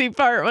sexy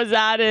part was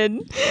added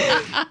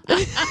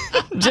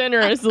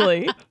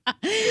generously.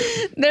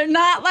 they're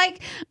not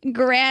like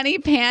granny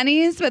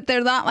panties, but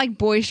they're not like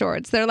boy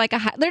shorts. They're like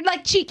they're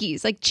like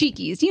cheekies, like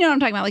cheekies. You know what I'm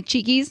talking about, like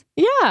cheekies?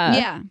 Yeah.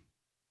 Yeah.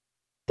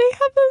 They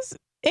have those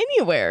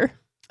anywhere.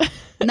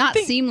 Not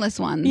seamless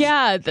ones.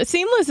 Yeah, the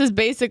seamless is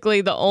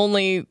basically the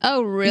only.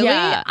 Oh, really?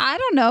 Yeah. I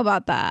don't know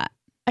about that.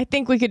 I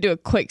think we could do a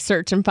quick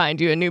search and find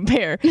you a new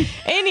pair.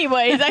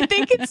 Anyways, I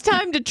think it's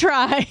time to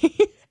try.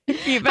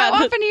 How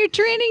often are you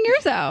training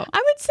yours out? I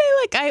would say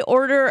like I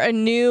order a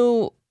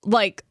new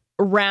like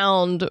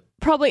round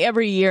probably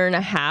every year and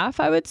a half,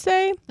 I would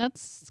say.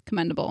 That's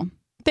commendable.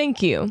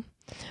 Thank you.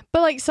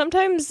 But like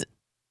sometimes,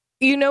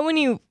 you know, when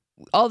you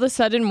all of a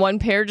sudden one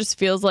pair just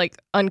feels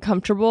like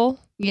uncomfortable.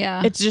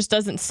 Yeah. It just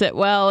doesn't sit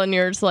well and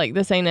you're just like,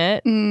 this ain't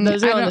it.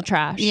 Those are on the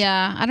trash.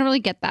 Yeah. I don't really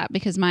get that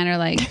because mine are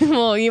like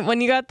Well,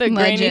 when you got the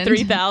Legend.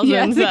 Granny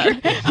 3000s Yeah,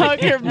 that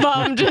hug your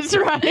bum just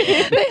right.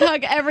 they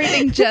hug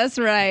everything just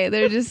right.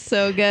 They're just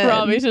so good.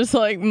 Robbie's just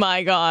like,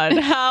 my God,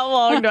 how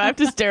long do I have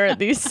to stare at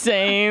these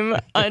same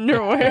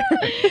underwear?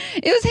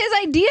 It was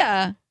his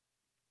idea.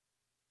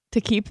 To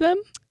keep them?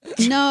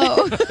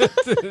 No.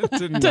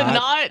 To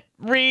not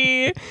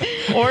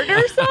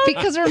reorder some?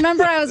 Because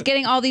remember, I was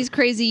getting all these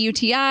crazy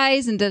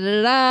UTIs and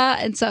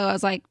da-da-da. And so I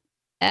was like,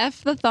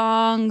 F the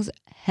thongs.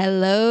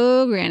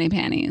 Hello, granny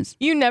panties.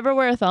 You never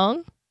wear a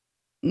thong?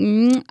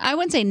 I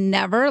wouldn't say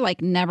never,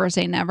 like never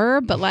say never,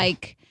 but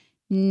like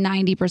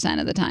 90%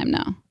 of the time,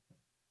 no.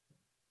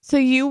 So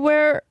you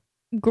wear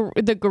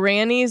the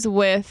grannies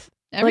with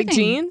Everything. like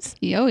jeans?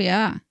 Oh,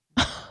 yeah.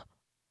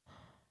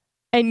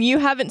 And you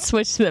haven't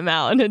switched them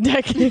out in a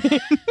decade.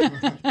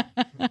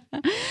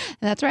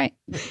 That's right.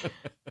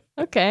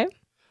 Okay.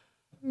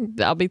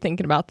 I'll be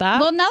thinking about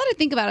that. Well, now that I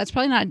think about it, it's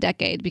probably not a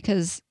decade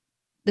because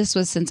this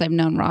was since I've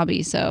known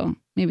Robbie, so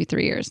maybe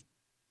 3 years.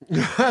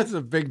 That's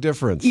a big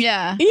difference.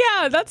 Yeah.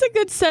 Yeah, that's a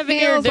good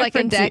 7-year Feels like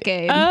a difference.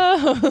 decade.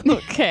 Oh,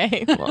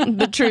 okay. Well,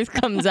 the truth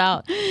comes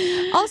out.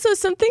 Also,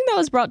 something that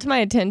was brought to my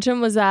attention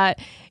was that,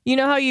 you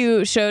know how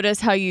you showed us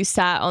how you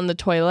sat on the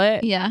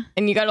toilet? Yeah.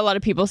 And you got a lot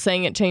of people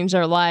saying it changed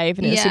their life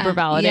and it's super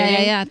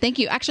validating. Yeah. Thank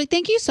you. Actually,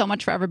 thank you so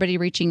much for everybody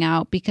reaching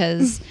out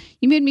because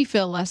you made me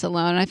feel less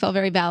alone. I felt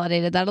very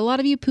validated that a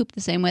lot of you poop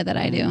the same way that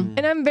I do.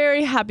 And I'm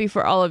very happy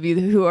for all of you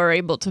who are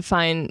able to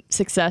find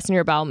success in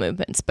your bowel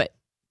movements. But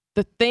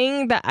the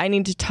thing that I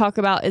need to talk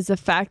about is the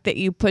fact that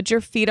you put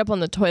your feet up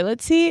on the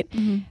toilet seat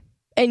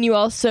and you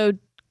also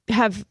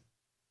have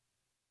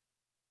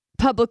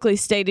publicly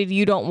stated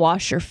you don't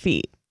wash your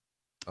feet.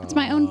 It's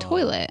my own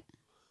toilet.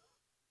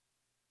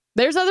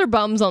 There's other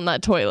bums on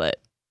that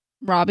toilet.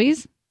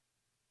 Robbie's?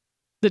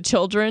 The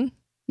children.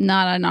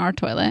 Not on our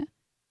toilet.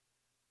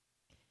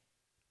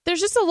 There's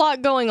just a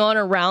lot going on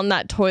around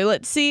that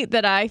toilet seat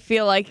that I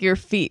feel like your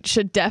feet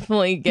should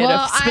definitely get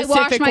a specific I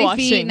wash my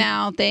washing. feet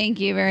now. Thank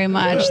you very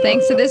much.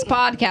 Thanks to this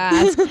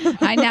podcast,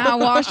 I now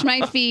wash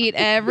my feet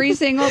every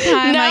single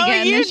time I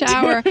get in the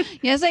shower.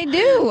 Yes, I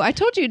do. I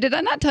told you. Did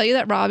I not tell you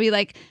that Robbie,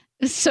 like,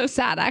 it's so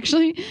sad,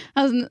 actually.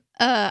 I was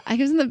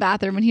in the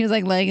bathroom and he was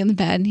like laying in the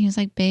bed and he was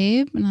like,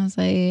 babe. And I was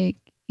like,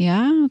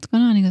 yeah, what's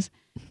going on? He goes,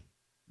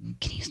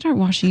 can you start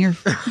washing your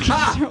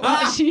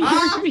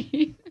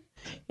feet?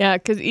 Yeah,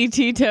 because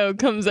E.T. Toe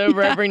comes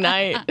over every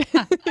night. He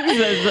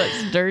says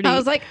that's dirty. I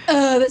was like,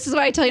 this is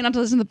why I tell you not to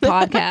listen to the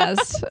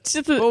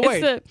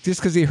podcast. Just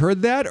because he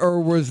heard that,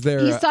 or was there?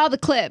 He saw the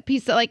clip. He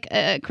saw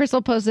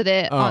Crystal posted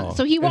it.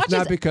 So he watches. It's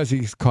not because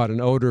he's caught an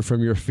odor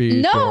from your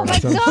feet. No, or my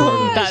some gosh, sort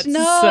of, That's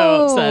no.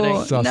 so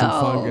upsetting. Saw some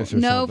fungus or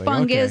no something.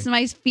 fungus. Okay.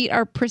 My feet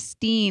are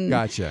pristine.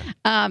 Gotcha.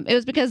 It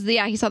was because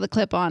he saw the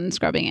clip on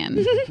Scrubbing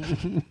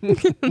In.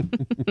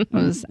 I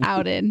was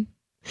outed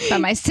by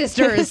my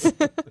sisters.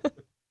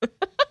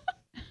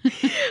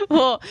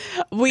 Well,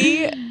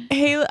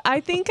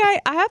 I think I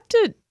have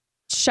to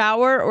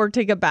shower or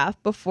take a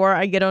bath before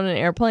I get on an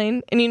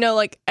airplane. And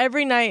like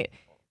every night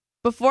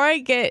before I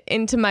get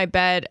into my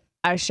bed,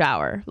 I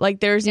shower. Like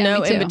there's Yeah, no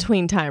me too. in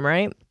between time,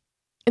 right?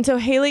 And so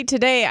Haley,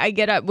 today I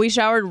get up. We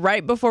showered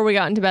right before we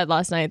got into bed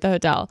last night at the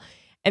hotel.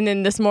 And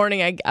then this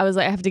morning I was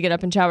like, I have to get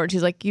up and shower. And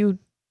she's like, you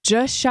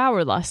just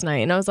showered last night.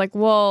 And I was like,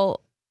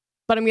 well,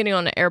 but I'm getting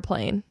on an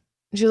airplane.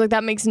 And she was like,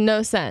 that makes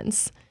no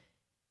sense.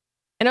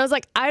 And I was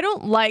like, I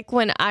don't like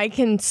when I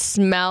can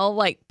smell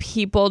like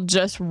people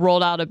just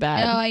rolled out of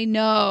bed. Oh, I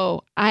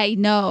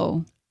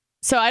know.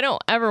 So I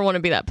don't ever want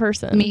to be that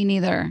person. Me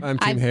neither. I'm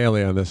Team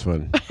Haley on this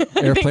one.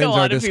 a Airplanes are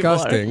lot of people are.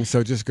 disgusting,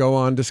 so just go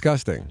on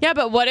disgusting. Yeah,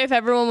 but what if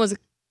everyone was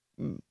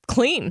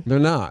clean? They're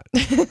not.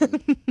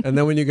 And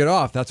then when you get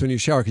off, that's when you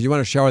shower because you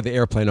want to shower the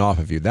airplane off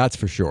of you. That's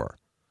for sure.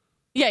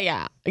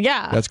 Yeah.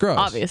 That's gross.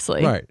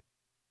 Obviously. Right.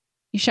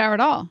 You shower at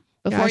all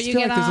before I you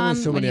feel get like there's on.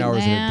 only so when many you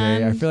hours in a day. I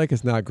land. feel like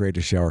it's not great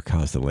to shower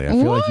constantly. I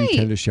feel like you Why?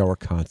 tend to shower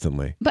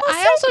constantly. But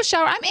I also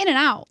shower. I'm in and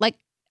out. Like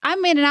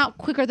I'm in and out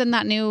quicker than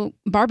that new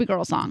Barbie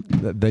Girl song.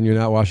 Then you're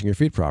not washing your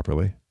feet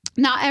properly.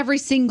 Not every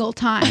single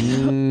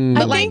time.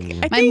 But I my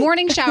think-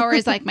 morning shower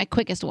is like my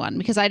quickest one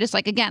because I just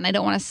like, again, I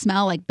don't want to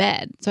smell like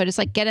bed. So I just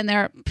like get in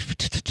there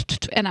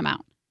and I'm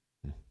out.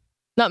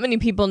 Not many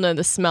people know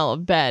the smell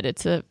of bed.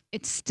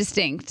 It's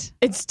distinct.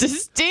 It's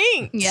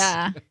distinct.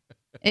 Yeah.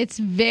 It's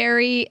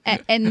very,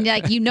 and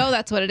like,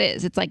 that's what it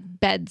is. It's like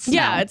bed smell.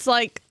 Yeah, it's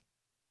like,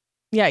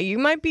 yeah, you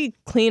might be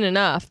clean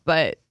enough,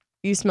 but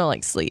you smell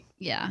like sleep.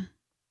 Yeah.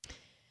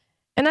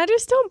 And I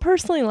just don't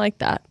personally like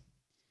that.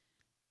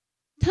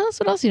 Tell us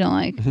what else you don't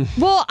like.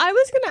 Well, I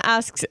was going to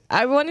ask,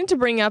 I wanted to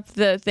bring up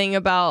the thing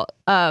about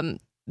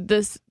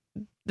this.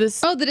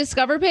 Oh, the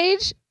Discover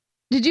page?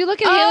 Did you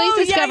look at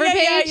Haley's Discover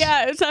page?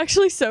 Yeah. It's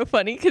actually so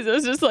funny because it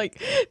was just like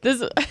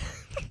this.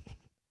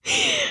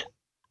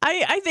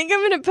 I think I'm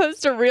going to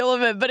post a reel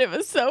of it, but it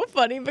was so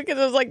funny because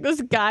it was like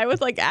this guy with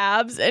like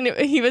abs and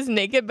he was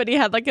naked, but he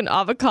had like an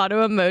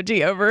avocado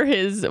emoji over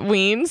his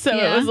ween. So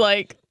Yeah. it was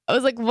like, I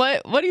was like,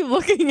 what are you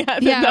looking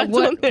at? Yeah, That's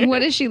on there?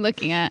 what is she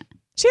looking at?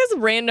 She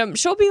has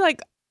she'll be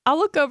like, I'll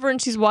look over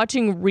and she's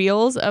watching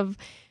reels of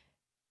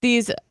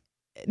these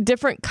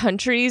different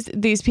countries,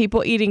 these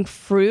people eating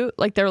fruit,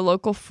 like their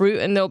local fruit,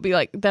 and they'll be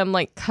like them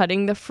like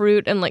cutting the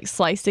fruit and like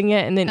slicing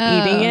it and then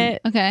eating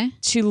it. Okay.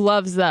 She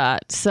loves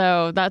that.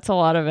 So that's a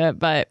lot of it.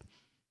 But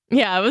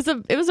yeah,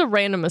 it was a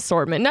random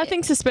assortment.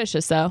 Nothing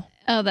suspicious though.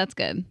 Oh, that's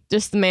good.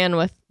 Just the man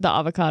with the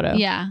avocado.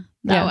 Yeah.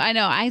 No, Yeah. I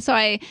know. I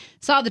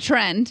saw the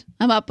trend.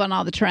 I'm up on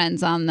all the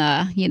trends on the,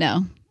 I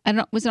don't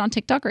know, was it on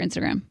TikTok or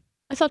Instagram?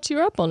 I thought you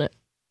were up on it.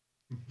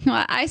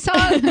 I saw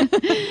it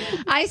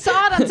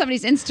on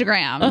somebody's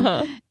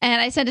Instagram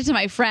and I sent it to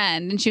my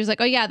friend and she was like,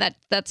 oh yeah,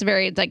 that's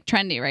very like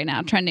trending right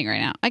now.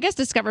 I guess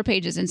Discover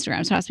page is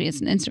Instagram, so it has to be an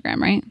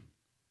Instagram, right?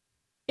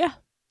 Yeah.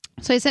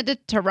 So I sent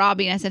it to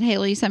Robbie and I said, hey,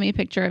 will you send me a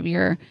picture of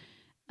your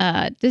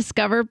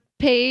Discover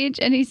page?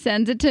 And he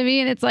sends it to me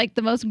and it's like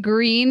the most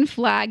green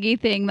flaggy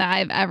thing that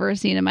I've ever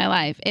seen in my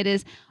life. It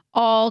is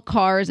all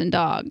cars and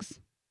dogs.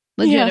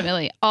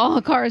 Legitimately,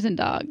 all cars and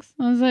dogs.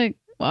 I was like,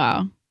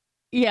 wow.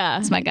 Yeah.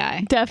 That's my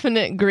guy.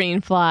 Definite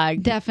green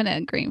flag.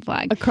 Definite green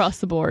flag. Across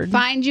the board.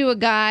 Find you a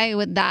guy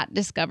with that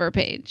Discover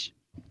page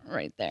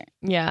right there.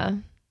 Yeah.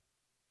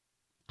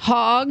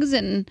 Hogs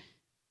and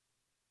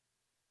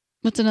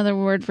what's another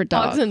word for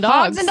dogs? Hogs and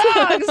dogs. Hogs and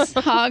dogs.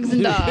 Hogs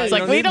and dogs. It's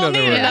like, we don't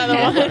need another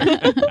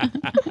one.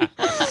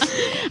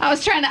 I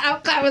was trying to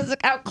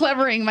out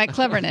clevering my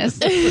cleverness.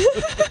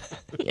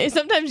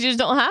 Sometimes you just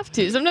don't have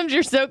to. Sometimes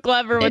you're so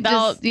clever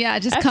without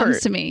it just effort.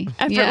 comes to me.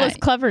 Effortless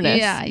cleverness.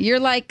 Yeah, you're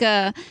like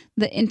the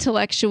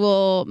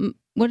intellectual.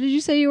 What did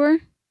you say you were?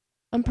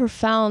 I'm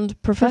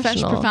profound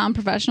professional. Profound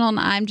professional, and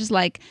I'm just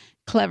like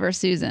clever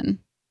Susan.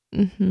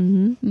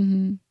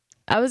 Mm-hmm.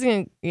 I was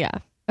gonna. Yeah.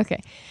 Okay.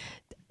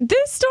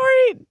 This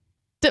story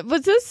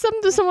was this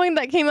someone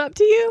that came up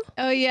to you?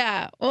 Oh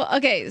yeah. Well,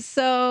 okay.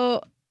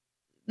 So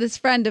this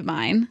friend of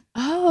mine.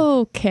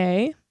 Oh,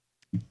 okay.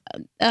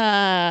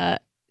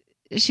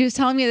 She was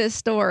telling me this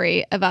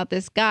story about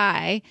this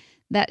guy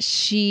that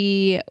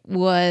she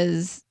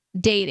was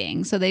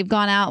dating. So they've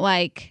gone out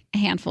like a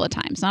handful of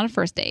times, not a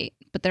first date,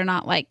 but they're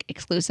not like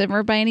exclusive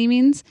or by any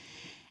means.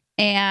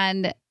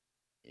 And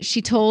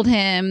she told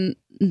him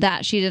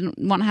that she didn't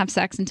want to have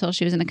sex until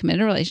she was in a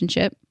committed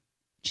relationship.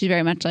 She's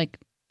very much like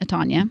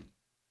Tanya.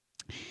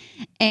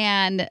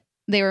 And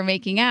they were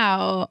making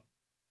out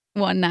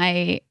one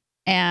night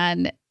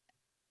and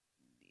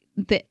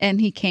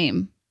he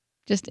came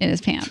just in his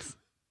pants.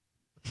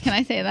 Can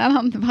I say that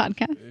on the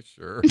podcast?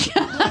 Sure.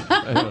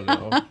 I don't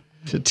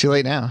know. Too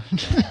late now.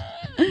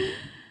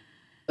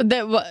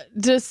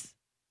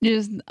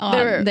 Just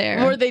on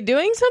there. Were they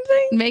doing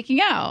something?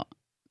 Making out.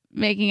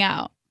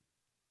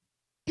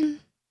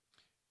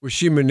 Was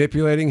she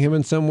manipulating him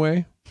in some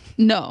way?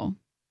 No,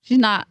 she's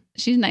not.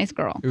 She's a nice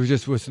girl. It was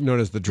just what's known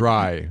as the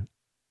dry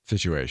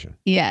situation.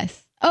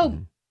 Yes. Oh,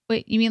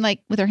 wait, you mean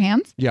like with her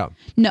hands? Yeah.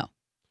 No.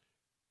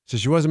 So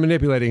she wasn't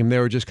manipulating him. They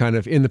were just kind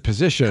of in the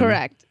position.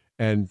 Correct.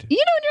 And you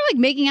know when you're like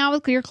making out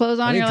with your clothes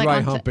on, I think you're dry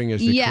like humping is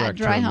the correct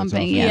dry term.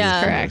 humping. Yes, Yes,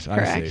 Yeah. correct.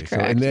 I see. So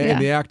in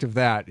the act of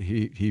that,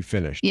 he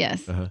finished.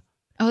 Yes. Uh-huh.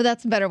 Oh,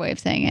 that's a better way of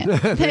saying it.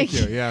 Thank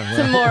you. Yeah.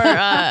 Some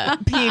more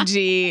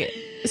PG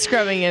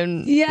scrubbing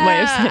and way of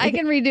Yeah, saying I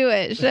can redo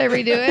it. Should I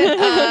redo it?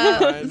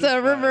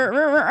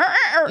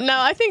 No,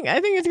 I think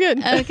it's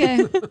good.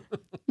 Okay.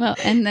 Well,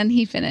 and then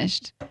he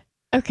finished.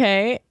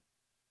 Okay.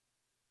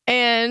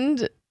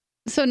 And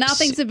So now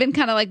things have been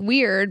kind of like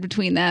weird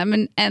between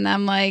them, and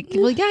I'm like,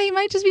 well, yeah, he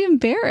might just be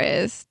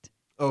embarrassed.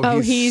 Oh,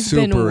 he's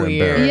been super weird.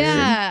 embarrassed.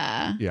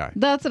 Yeah. Yeah.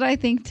 That's what I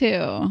think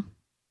too.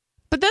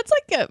 but that's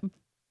like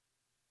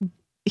a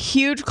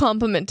huge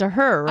compliment to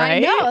her, right? I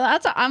know.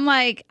 I'm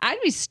like,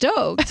 I'd be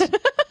stoked.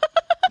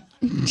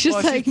 Just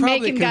Well, like she's probably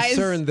making guys.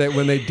 concerned that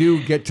when they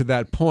do get to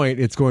that point,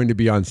 it's going to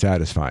be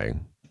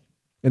unsatisfying,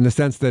 in the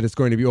sense that it's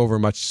going to be over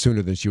much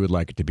sooner than she would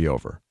like it to be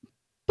over.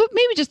 But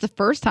maybe just the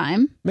first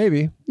time,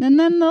 Maybe. and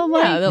then they'll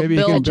like, Yeah, they'll Maybe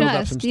he can build up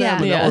adjust. some Yeah.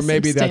 stamina, Yeah, or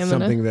maybe some that's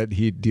stamina. something that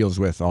he deals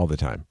with all the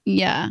time.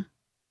 Yeah.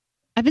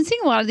 I've been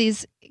seeing a lot of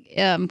these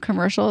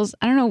commercials.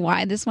 I don't know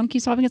why this one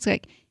keeps popping. It's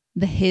like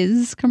the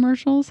His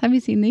commercials. Have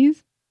you seen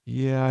these?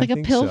 Yeah, Like I a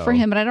think pill so. for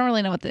him, but I don't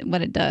really know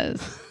what it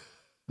does.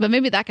 But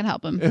maybe that can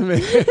help him.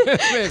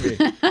 Maybe.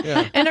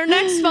 Yeah. And our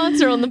next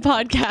sponsor on the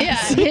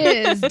podcast.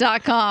 Yeah,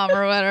 his.com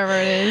or whatever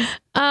it is.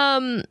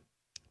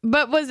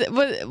 But was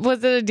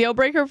it a deal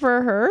breaker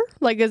for her?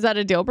 Like, is that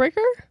a deal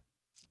breaker?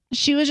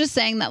 She was just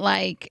saying that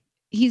like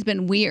he's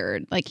been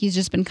weird. Like he's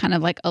just been kind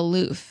of like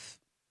aloof.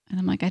 And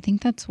I'm like, I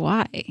think that's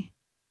why.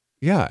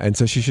 Yeah, and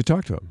so she should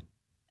talk to him.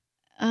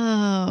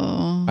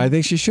 Oh. I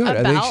think she should. I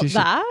think About she should.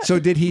 that? So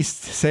did he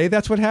say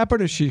that's what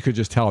happened, or she could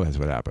just tell that's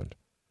what happened?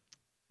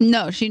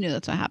 No, she knew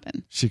that's what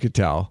happened. She could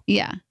tell,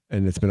 Yeah.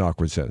 and it's been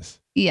awkward since.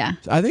 Yeah.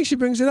 So I think she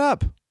brings it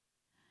up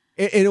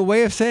in a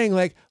way of saying,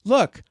 like,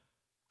 look,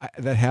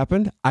 that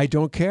happened. I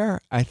don't care.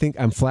 I think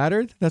I'm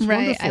flattered. That's Right,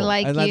 wonderful. I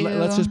like And you.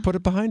 let's just put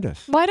it behind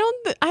us. Why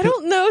don't I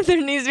don't know if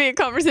there needs to be a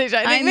conversation.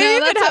 I think know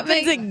maybe if it that's what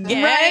happens makes-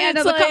 again. Right. I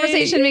know it's the like-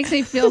 conversation makes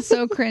me feel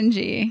so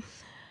cringy.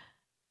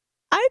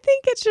 I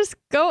think it's just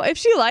go if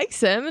she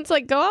likes him. It's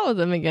like go out with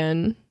him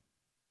again.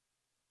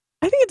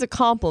 I think it's a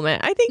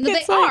compliment. I think No,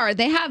 it's they like,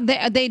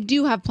 are. They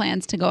do have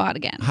plans to go out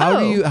again. How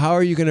Oh.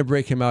 are you going to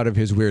break him out of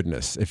his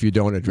weirdness if you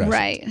don't address it?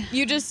 Right.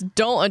 You just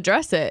don't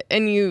address it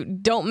and you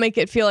don't make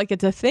it feel like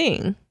it's a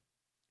thing.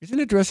 Isn't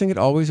addressing it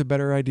always a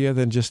better idea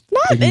than just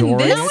Not in ignoring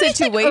this it? It's like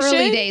situation.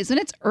 early days. When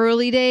it's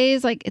early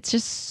days, like it's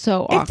just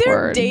so If they're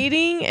awkward.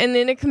 dating and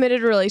in a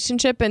committed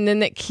relationship and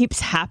then it keeps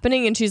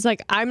happening and she's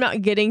like, I'm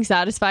not getting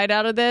satisfied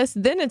out of this,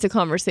 then it's a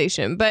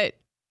conversation. But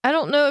I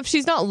don't know if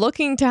she's not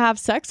looking to have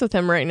sex with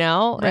him right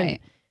now. and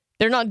Right.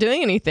 they're not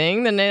doing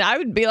anything, then I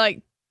would be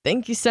like,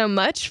 thank you so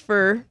much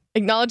for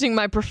acknowledging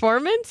my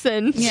performance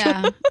and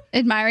Yeah.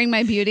 Admiring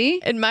my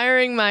beauty.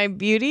 admiring my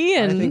beauty. I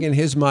And think in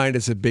his mind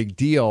it's a big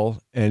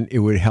deal, and it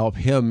would help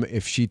him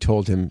if she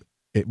told him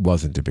it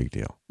wasn't a big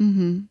deal.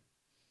 Mm-hmm.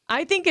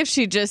 I think if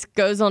she just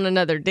goes on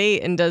another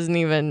date and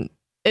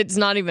it's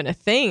not even a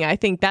thing, I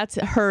think that's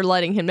her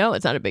letting him know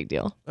it's not a big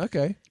deal.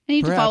 Okay. I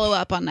need Perhaps. to follow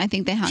up on. I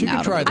think they hung She could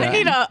out. try over the that.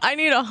 weekend. I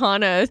need a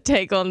Hana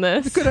take on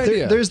this. Good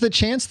idea. There's the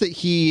chance that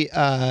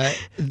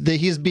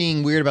he's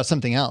being weird about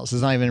something else.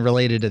 It's not even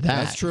related to that.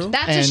 That's true.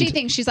 That's what she And-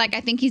 thinks. She's like,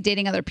 I think he's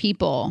dating other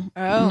people.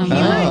 Oh, And he,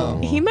 I'm like,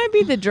 Oh. he might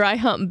be the dry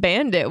hump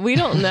bandit. We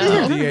don't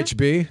know.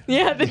 DHB.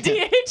 Yeah, the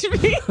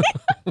DHB.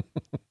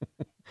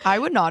 I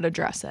would not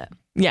address it.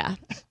 Yeah.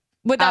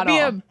 Would that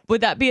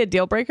At be a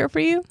deal breaker for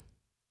you?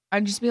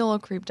 I'd just be a little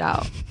creeped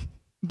out.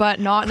 But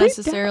not Creeped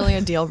necessarily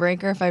a deal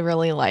breaker if I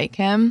really like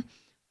him.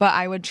 But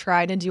I would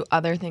try to do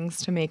other things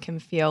to make him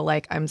feel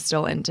like I'm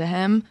still into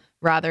him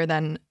rather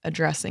than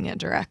addressing it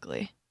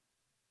directly.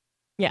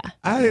 Yeah.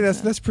 I think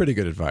that's pretty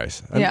good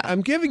advice. Yeah.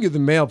 I'm giving you the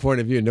male point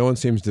of view. No one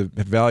seems to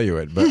value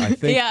it, but I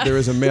think Yeah. there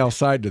is a male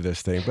side to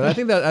this thing. But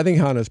I think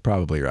Hannah's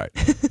probably right.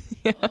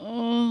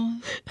 oh.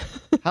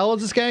 How old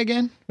is this guy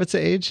again? What's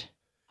the age?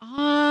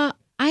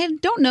 I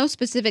don't know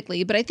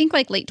specifically, but I think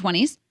like late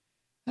 20s.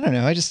 I don't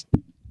know.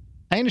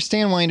 I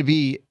understand wanting to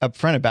be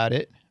upfront about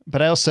it,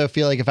 but I also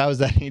feel like if I was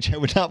that age, I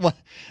would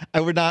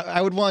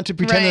want to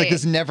pretend like Right.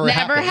 this never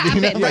Never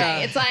happened. happened,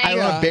 right. It's like- I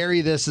want to bury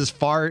this as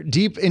far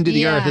deep into the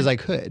Yeah. earth as I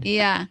could.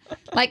 Yeah.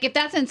 Like if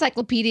that's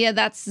encyclopedia,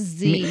 that's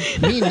Z.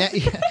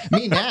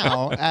 Me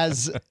now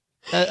as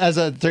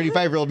a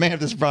 35-year-old man, if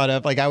this is brought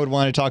up, like I would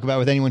want to talk about it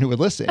with anyone who would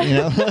listen, you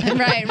know?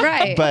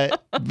 Right.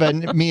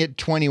 But me at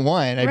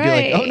 21, I'd Right.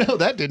 be like, oh no,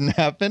 that didn't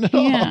happen at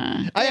all.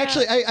 Yeah.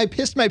 I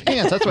pissed my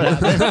pants. That's what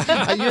happened.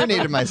 I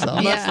urinated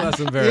myself. Yeah. Much less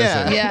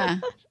embarrassing. Yeah.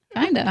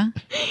 Kinda.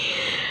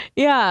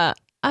 Yeah.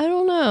 I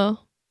don't know.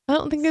 I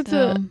don't think it's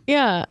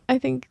I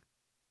think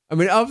I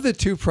mean, of the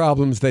two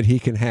problems that he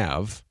can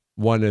have,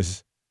 one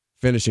is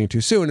finishing too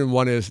soon and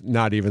one is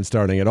not even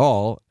starting at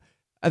all.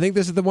 I think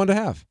this is the one to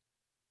have.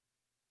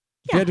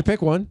 If you had to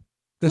pick one,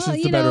 this is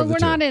the better of the we're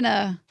two. not in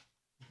a.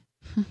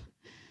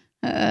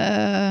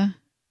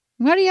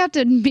 Why do you have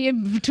to be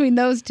in betwing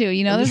those two?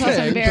 You know, there's also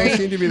Okay, very those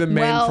seem to be the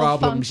main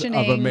problems of a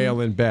well-functioning male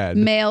in bed.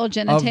 male Of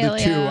genitalia.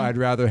 the two, I'd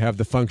rather have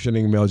the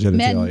functioning male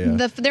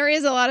genitalia. There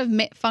is a lot of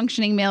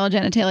functioning male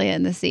genitalia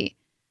in the sea.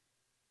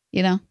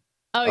 You know?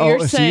 you're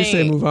so saying you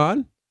say move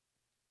on?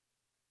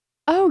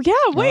 Oh, yeah.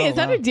 Wait, Oh, is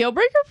that wow. a deal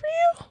breaker for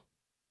you?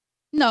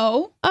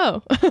 No.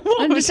 Oh.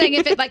 I'm just saying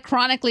if it like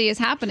chronically is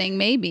happening,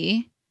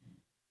 maybe.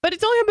 But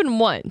it's only happened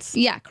once.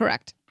 Yeah,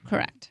 correct.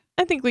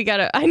 I think we're going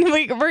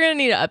to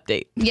need an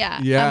update. Yeah.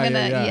 Yeah, I'm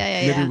gonna,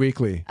 yeah. Maybe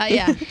weekly.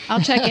 Yeah, I'll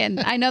check in.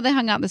 I know they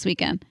hung out this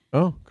weekend.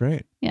 Oh,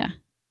 great. Yeah.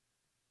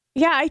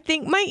 Yeah, I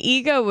think my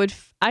ego would,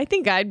 I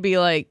think I'd be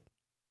like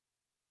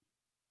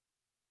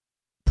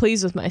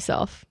pleased with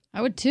myself.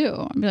 I would too.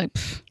 I'd be like,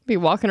 pfft, Be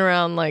walking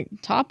around like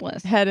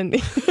topless. head in the.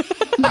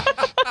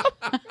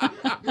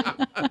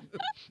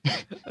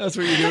 That's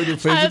what you do when you're I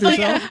pleased was with like,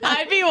 yourself?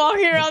 I'd be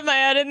walking around my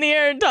head in the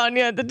air, and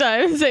Tanya at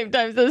the same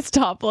time says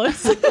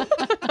topless.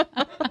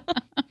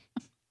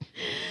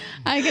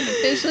 I can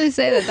officially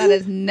say that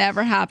has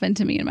never happened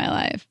to me in my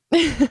life.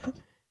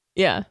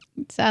 Yeah.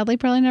 Sadly,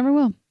 probably never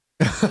will.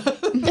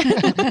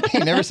 Hey,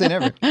 never say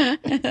never.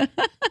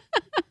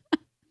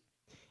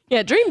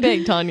 Yeah, dream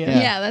big, Tanya.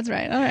 Yeah, that's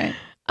right. All right.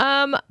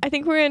 I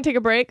think we're gonna take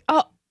a break.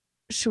 Oh,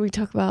 should we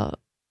talk about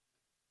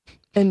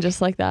and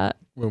just like that?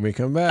 When we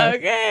come back.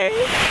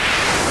 Okay.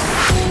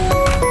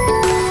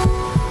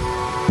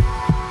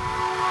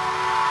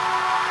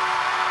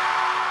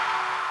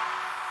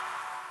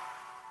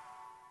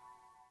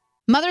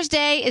 Mother's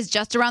Day is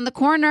just around the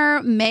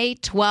corner, May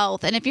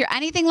 12th. And if you're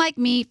anything like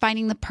me,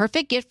 finding the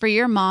perfect gift for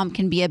your mom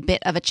can be a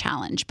bit of a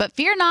challenge. But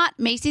fear not,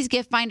 Macy's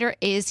Gift Finder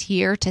is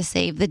here to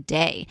save the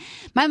day.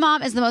 My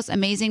mom is the most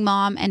amazing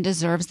mom and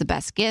deserves the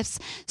best gifts.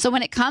 So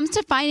when it comes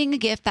to finding a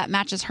gift that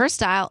matches her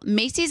style,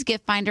 Macy's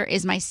Gift Finder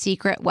is my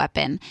secret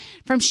weapon.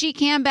 From chic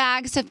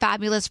handbags to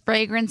fabulous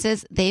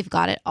fragrances, they've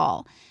got it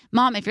all.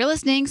 Mom, if you're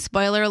listening,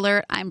 spoiler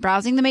alert, I'm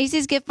browsing the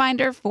Macy's Gift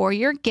Finder for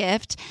your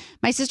gift.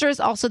 My sister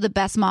is also the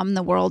best mom in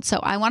the world, so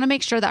I want to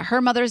make sure that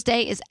her Mother's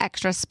Day is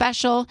extra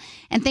special.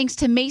 And thanks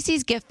to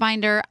Macy's Gift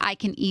Finder, I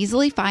can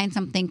easily find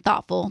something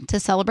thoughtful to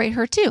celebrate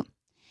her too.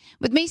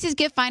 With Macy's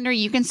Gift Finder,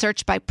 you can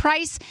search by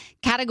price,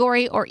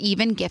 category, or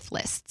even gift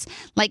lists,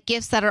 like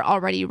gifts that are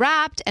already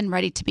wrapped and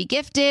ready to be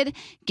gifted,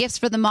 gifts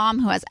for the mom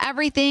who has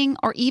everything,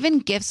 or even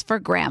gifts for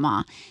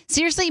grandma.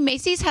 Seriously,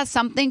 Macy's has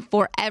something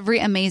for every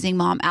amazing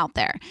mom out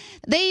there.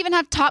 They even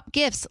have top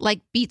gifts like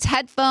Beats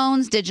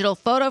headphones, digital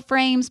photo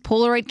frames,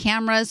 Polaroid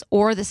cameras,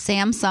 or the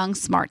Samsung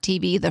Smart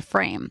TV, The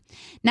Frame.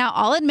 Now,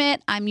 I'll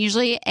admit, I'm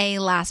usually a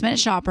last-minute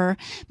shopper,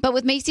 but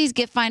with Macy's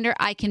Gift Finder,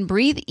 I can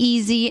breathe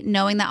easy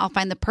knowing that I'll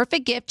find the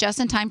perfect gift just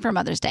in time for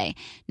Mother's Day.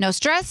 No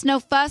stress, no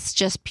fuss,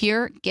 just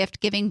pure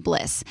gift-giving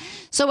bliss.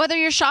 So whether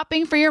you're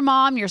shopping for your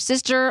mom, your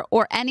sister,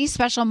 or any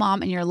special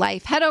mom in your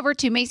life, head over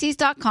to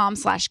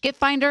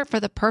Macys.com/giftfinder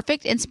for the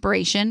perfect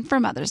inspiration for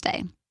Mother's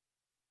Day.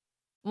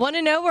 Want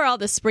to know where all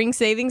the spring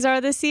savings are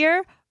this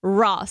year?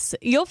 Ross.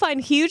 You'll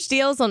find huge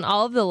deals on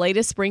all of the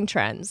latest spring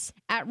trends.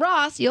 At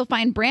Ross, you'll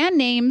find brand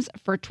names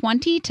for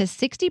 20 to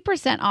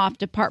 60% off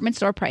department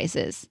store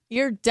prices.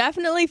 You're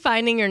definitely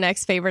finding your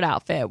next favorite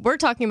outfit. We're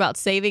talking about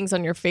savings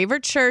on your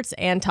favorite shirts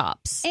and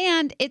tops.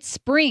 And it's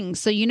spring,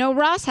 so you know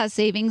Ross has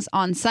savings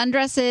on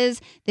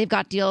sundresses. They've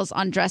got deals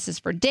on dresses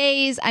for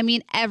days. I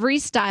mean, every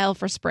style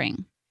for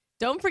spring.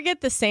 Don't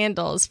forget the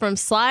sandals. From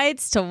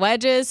slides to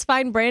wedges,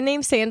 find brand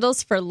name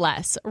sandals for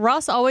less.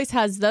 Ross always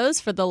has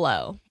those for the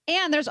low.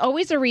 And there's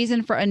always a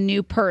reason for a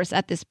new purse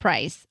at this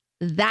price.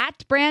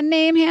 That brand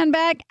name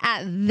handbag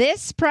at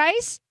this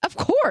price? Of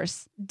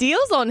course.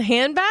 Deals on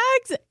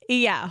handbags?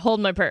 Yeah, hold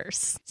my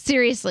purse.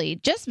 Seriously,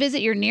 just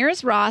visit your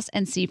nearest Ross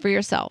and see for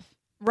yourself.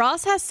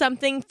 Ross has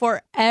something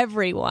for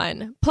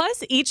everyone.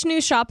 Plus, each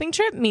new shopping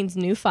trip means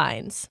new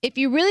finds. If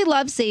you really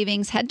love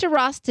savings, head to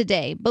Ross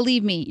today.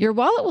 Believe me, your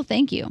wallet will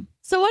thank you.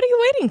 So what are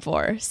you waiting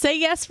for? Say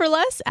yes for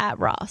less at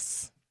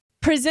Ross.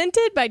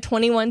 Presented by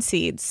 21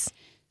 Seeds.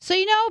 So,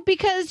 you know,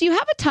 because you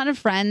have a ton of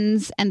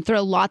friends and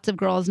throw lots of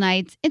girls'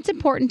 nights, it's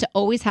important to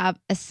always have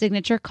a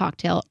signature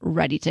cocktail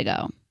ready to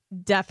go.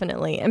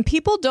 Definitely. And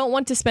people don't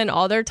want to spend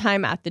all their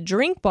time at the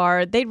drink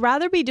bar. They'd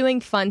rather be doing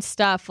fun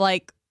stuff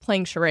like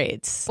playing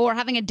charades. Or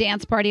having a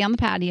dance party on the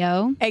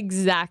patio.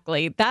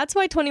 Exactly. That's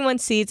why 21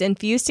 Seeds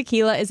infused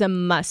tequila is a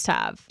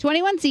must-have.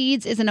 21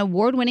 Seeds is an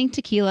award-winning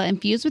tequila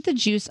infused with the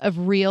juice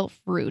of real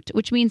fruit,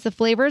 which means the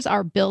flavors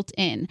are built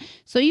in.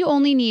 So you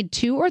only need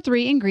 2 or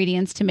 3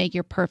 ingredients to make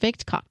your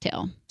perfect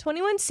cocktail.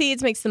 21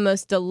 Seeds makes the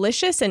most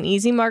delicious and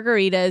easy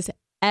margaritas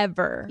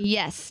ever.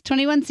 Yes,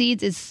 21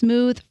 Seeds is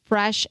smooth,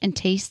 fresh, and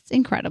tastes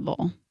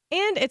incredible.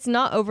 And it's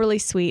not overly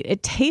sweet.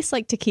 It tastes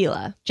like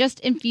tequila. Just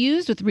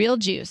infused with real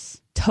juice.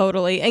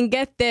 Totally. And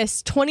get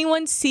this,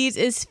 21 Seeds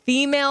is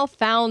female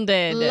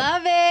founded.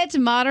 Love it.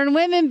 Modern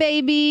women,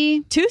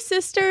 baby. 2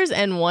 sisters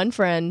and 1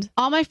 friend.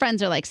 All my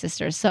friends are like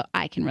sisters, so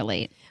I can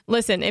relate.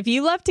 Listen, if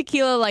you love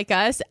tequila like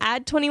us,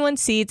 add 21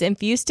 Seeds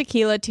infused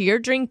tequila to your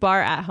drink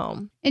bar at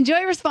home.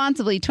 Enjoy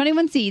responsibly.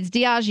 21 Seeds,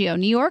 Diageo,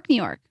 New York, New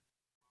York.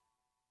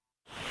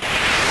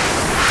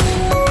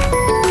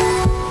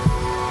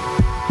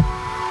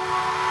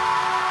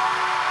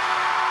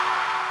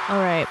 All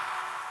right,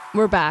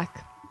 we're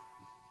back.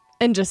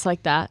 And just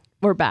like that,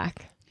 we're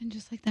back. And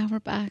just like that, we're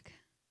back.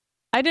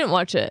 I didn't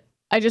watch it.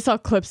 I just saw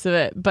clips of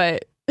it,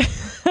 but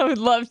I would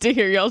love to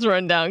hear y'all's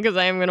rundown because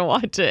I am going to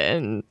watch it.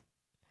 And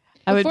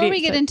Before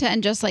we get into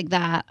And Just Like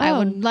That, I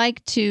would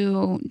like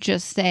to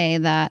just say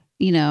that,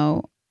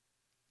 I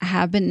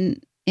have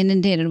been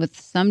inundated with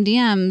some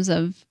DMs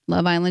of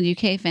Love Island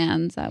UK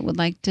fans that would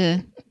like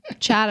to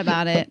chat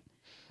about it.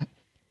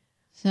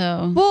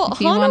 So, well,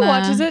 Hannah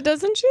watches it,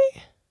 doesn't she?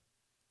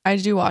 I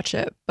do watch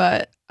it,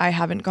 but I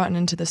haven't gotten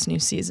into this new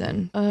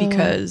season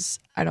because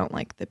I don't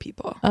like the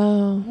people.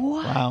 Oh,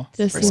 wow!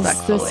 This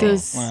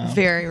is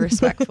very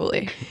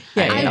respectfully.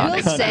 I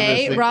will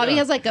say, Robbie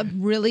has like a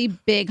really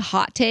big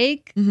hot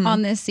take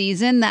on this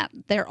season that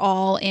they're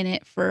all in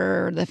it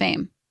for the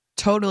fame.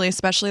 Totally,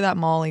 especially that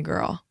Molly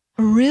girl.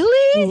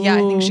 Really? Yeah, I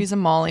think she's a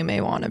Molly May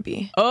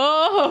wannabe.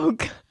 Oh,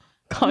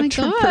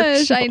 controversial. Oh my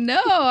gosh, I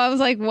know. I was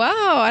like,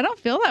 wow, I don't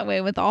feel that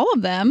way with all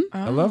of them.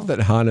 I love that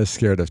Hannah's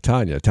scared of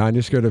Tanya.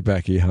 Tanya's scared of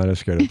Becky. Hannah's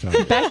scared of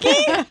Tanya. Becky?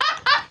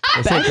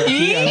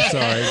 Becky? I'm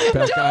sorry.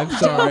 Becca, I'm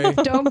sorry.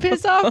 Don't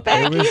piss off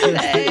Becky. It was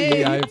just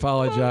me. I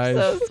apologize.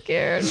 I'm so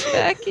scared,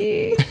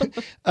 Becky.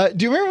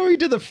 Do you remember when we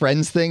did the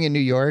Friends thing in New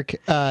York?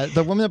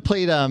 The woman that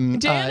played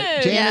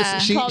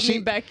Janice she called me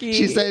Becky.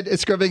 She said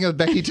it's scrubbing of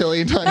Becky,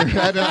 Tilly, and Tanya.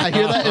 I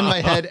hear that in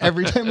my head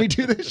every time we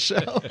do this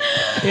show.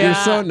 Yeah. You're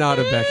so not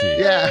a Becky.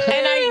 Yeah.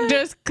 And I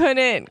just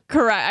couldn't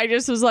correct. I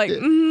just was like,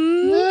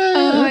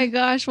 Oh my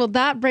gosh. Well,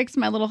 that breaks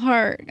my little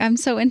heart. I'm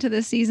so into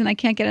this season. I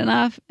can't get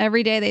enough.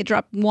 Every day they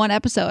drop one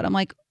episode. I'm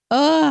like,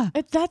 ugh.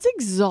 That's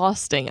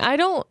exhausting.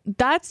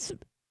 It's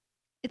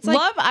like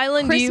Love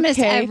Island Christmas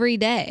UK. every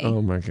day.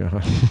 Oh my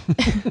God.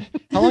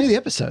 How long are the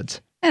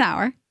episodes? An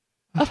hour.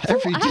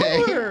 Every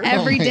day.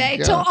 Every my day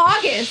God. till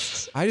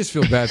August. I just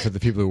feel bad for the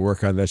people who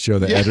work on that show,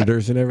 the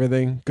editors and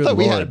everything. Good Thought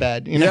we Lord. had it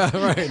bad. You know?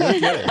 Yeah, right. No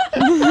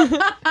kidding.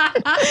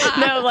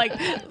 No, like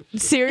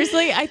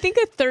seriously, I think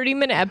a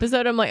 30-minute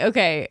episode, I'm like,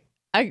 okay,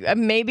 I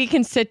maybe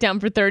can sit down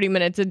for 30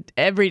 minutes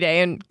every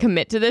day and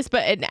commit to this,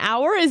 but an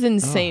hour is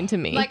insane to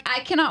me. Like,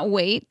 I cannot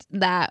wait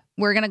that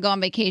we're going to go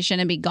on vacation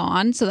and be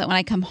gone so that when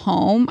I come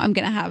home, I'm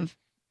going to have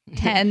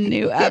 10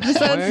 new episodes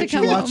Why to aren't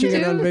come you home watching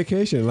it on to.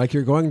 vacation? Like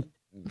you're going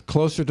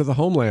closer to the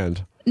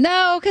homeland.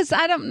 No, because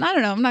I don't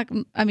know.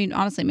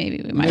 Honestly, maybe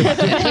we might watch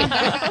it.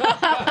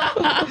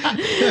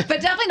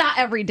 But definitely not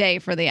every day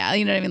for the,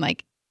 you know what I mean?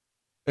 Like,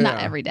 not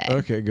Yeah. every day.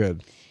 Okay,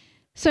 good.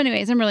 So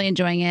anyways, I'm really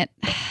enjoying it.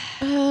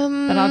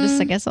 But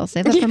I guess I'll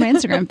save that for my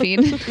Instagram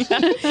feed. Yeah,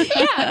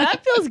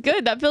 that feels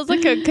good. That feels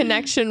like a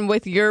connection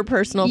with your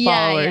personal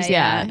followers.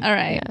 Yeah. All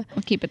right.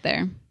 We'll keep it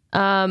there.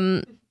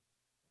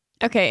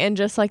 Okay, and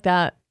just like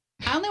that.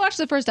 I only watched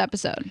the first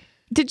episode.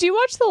 Did you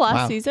watch the last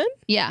Wow. season?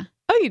 Yeah.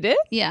 Oh, you did?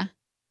 Yeah.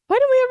 Why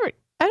didn't we ever?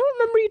 I don't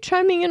remember you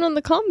chiming in on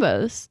the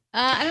combos.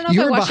 I don't know You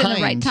if I were watched it at the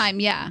behind. right time.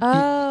 Yeah.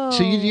 Oh.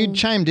 So you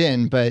chimed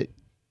in, but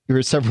you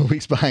were several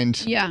weeks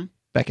behind Yeah.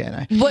 Becca and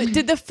I. What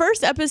did the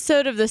first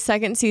episode of the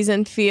second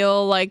season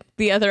feel like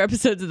the other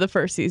episodes of the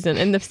first season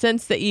in the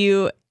sense that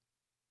you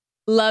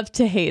love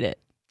to hate it?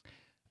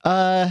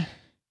 I'm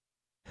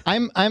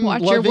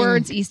Watch loving, your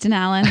words, Easton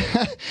Allen.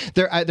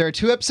 there are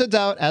 2 episodes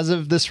out as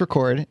of this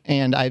record,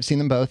 and I've seen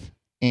them both,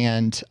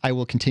 and I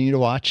will continue to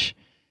watch.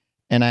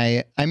 And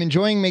I'm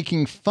enjoying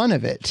making fun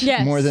of it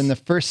Yes. more than the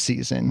first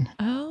season,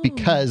 Oh.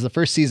 because the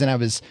first season I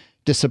was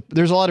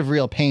there's a lot of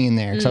real pain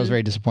there because I was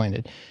very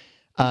disappointed.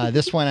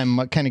 This one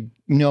I'm kind of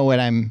know what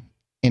I'm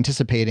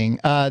anticipating.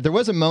 There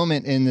was a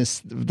moment in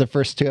the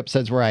first 2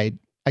 episodes where I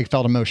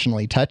felt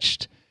emotionally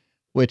touched,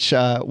 which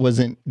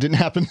didn't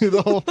happen through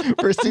the whole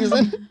first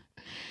season.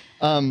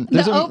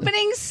 The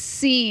opening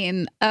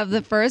scene of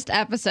the first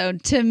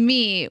episode to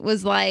me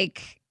was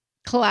like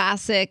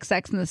classic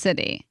Sex and the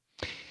City.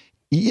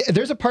 Yeah,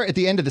 there's a part at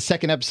the end of the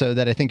second episode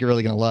that I think you're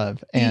really going to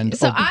love. And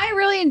So I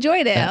really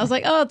enjoyed it. I was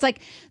like, oh,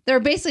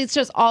 it's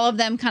just all of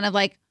them kind of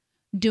like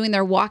doing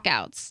their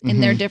walkouts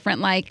in their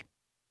different, like,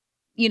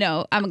 I'm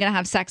going to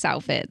have sex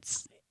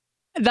outfits.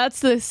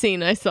 That's the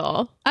scene I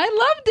saw. I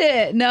loved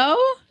it. No?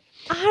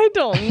 I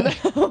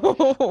don't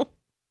know.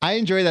 I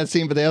enjoy that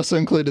scene, but they also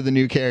included the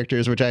new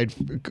characters, which I'd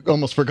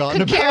almost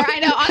forgotten about. I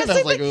know. Honestly, I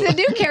was like, the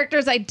new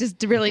characters I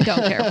just really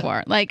don't care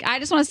for. Like, I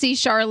just want to see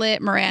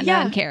Charlotte, Miranda,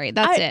 and Carrie.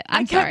 That's it. I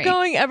I'm kept sorry.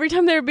 going every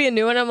time there would be a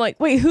new one. I'm like,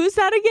 wait, who's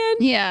that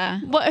again? Yeah.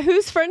 What?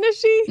 Whose friend is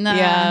she? Nah.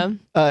 Yeah.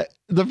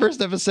 The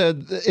first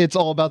episode, it's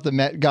all about the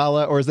Met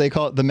Gala, or as they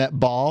call it, the Met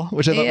Ball,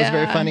 which I thought was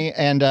very Yeah. funny.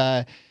 And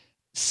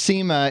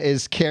Seema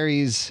is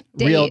Carrie's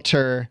Date.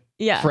 realtor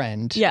Yeah.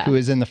 friend Yeah. who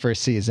is in the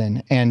first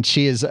season. And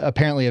she is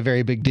apparently a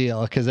very big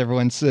deal because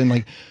everyone's saying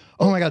like,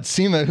 oh my God,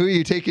 Seema, who are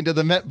you taking to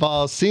the Met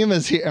Ball?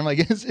 Seema's here. I'm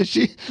like, is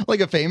she like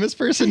a famous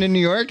person in New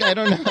York? I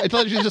don't know. I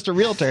thought she was just a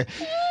realtor.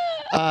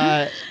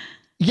 The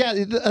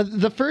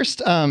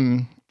first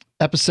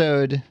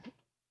episode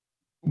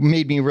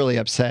made me really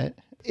upset.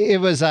 It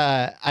was,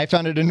 I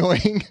found it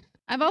annoying.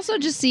 I've also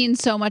just seen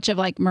so much of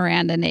like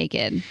Miranda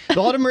naked. A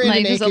lot of Miranda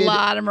Like, naked. there's a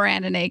lot of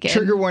Miranda naked.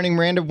 Trigger warning,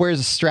 Miranda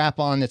wears a strap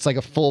on that's like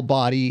a full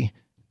body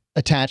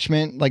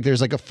attachment. Like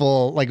there's like a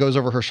full, like goes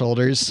over her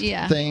shoulders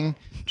thing,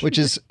 which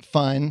is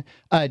fun.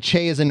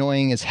 Che is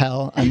annoying as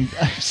hell. I'm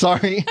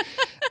sorry.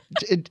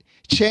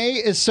 Che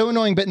is so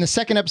annoying, but in the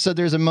second episode,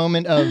 there's a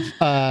moment of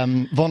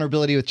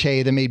vulnerability with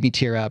Che that made me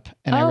tear up,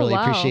 and I really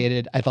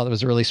appreciated it. I thought it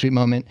was a really sweet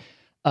moment.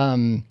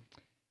 And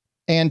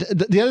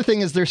the other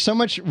thing is there's so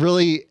much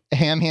really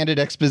ham-handed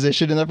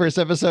exposition in the first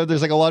episode.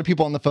 There's like a lot of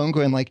people on the phone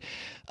going like,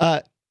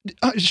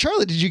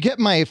 Charlotte, did you get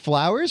my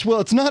flowers? Well,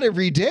 it's not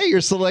every day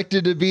you're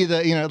selected to be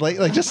the,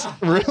 like just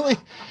really.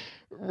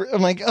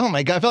 I'm like, oh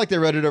my God, I felt like they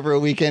wrote it over a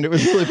weekend. It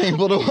was really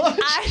painful to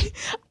watch.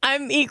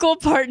 I'm equal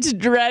parts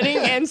dreading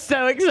and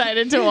so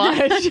excited to watch.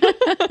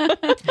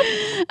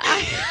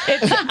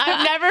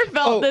 I've never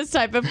felt this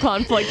type of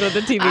conflict with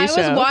a TV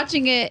show. I was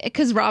watching it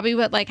because Robbie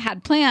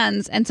had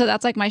plans. And so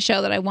that's like my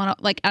show that I want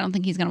to, I don't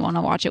think he's going to want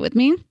to watch it with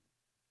me.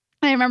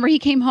 I remember he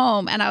came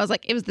home and I was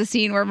like, it was the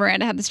scene where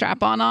Miranda had the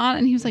strap-on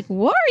and he was like,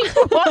 what are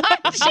you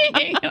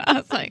watching? And I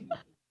was like,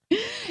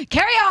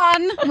 carry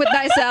on with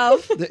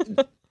thyself.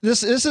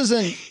 This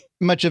isn't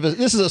much of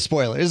this is a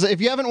spoiler.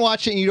 If you haven't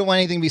watched it and you don't want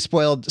anything to be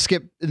spoiled,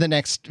 skip the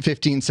next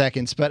 15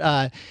 seconds.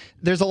 But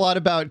there's a lot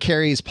about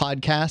Carrie's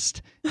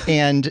podcast,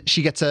 and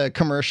she gets a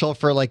commercial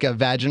for like a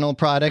vaginal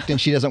product,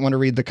 and she doesn't want to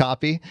read the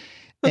copy,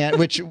 and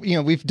which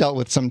we've dealt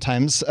with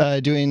sometimes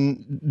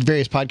doing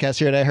various podcasts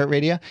here at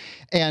iHeartRadio.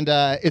 And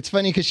it's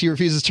funny because she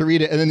refuses to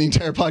read it, and then the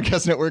entire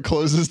podcast network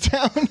closes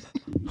down.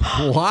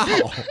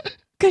 Wow.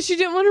 Because she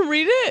didn't want to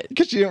read it?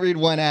 Because she didn't read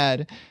one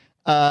ad.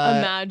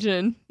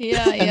 Imagine.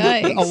 Yeah,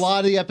 yikes. A lot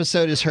of the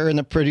episode is her and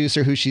the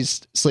producer who she's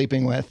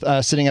sleeping with,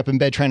 sitting up in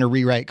bed trying to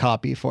rewrite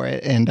copy for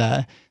it. And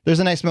there's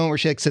a nice moment where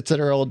she like sits at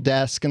her old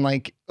desk and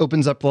like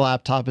opens up the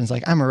laptop and is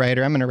like, I'm a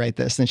writer, I'm going to write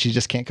this. And she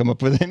just can't come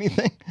up with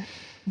anything.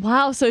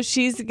 Wow. So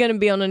she's going to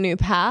be on a new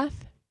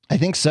path? I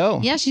think so.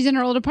 Yeah, she's in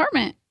her old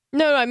apartment.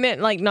 No, I meant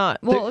like not.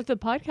 Well, if the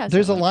podcast.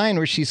 There's a line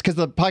where because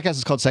the podcast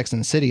is called Sex and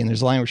the City, and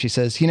there's a line where she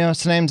says,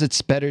 sometimes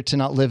it's better to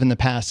not live in the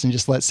past and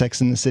just let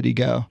Sex and the City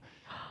go.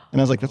 And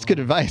I was like, that's good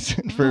advice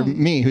for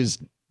me who's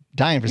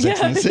dying for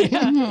Sex and the City.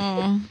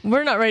 Yeah.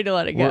 We're not ready to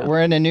let it go.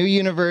 We're in a new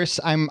universe.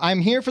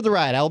 I'm here for the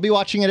ride. I'll be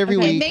watching it every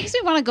week. It makes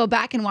me want to go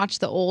back and watch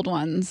the old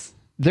ones.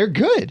 They're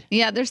good.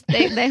 Yeah,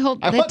 they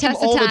hold I the watch them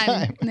test all of the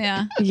time. time.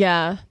 Yeah.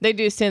 Yeah, they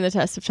do stand the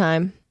test of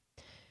time.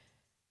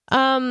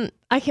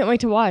 I can't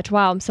wait to watch.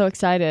 Wow, I'm so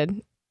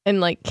excited.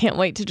 And like can't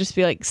wait to just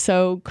be like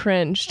so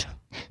cringed.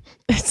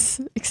 It's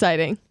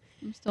exciting.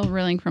 I'm still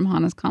reeling from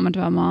Hannah's comment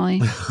about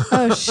Molly.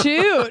 Oh,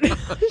 shoot.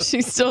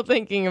 She's still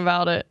thinking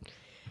about it.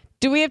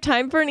 Do we have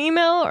time for an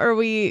email or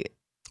we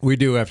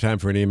do have time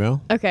for an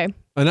email. Okay.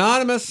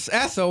 Anonymous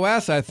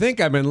SOS, I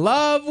think I'm in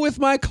love with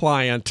my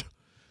client.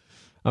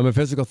 I'm a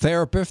physical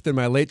therapist in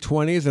my late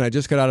 20s, and I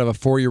just got out of a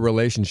 4-year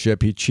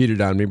relationship. He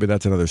cheated on me, but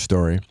that's another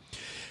story.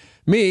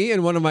 Me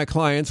and one of my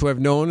clients who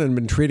I've known and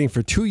been treating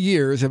for 2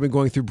 years have been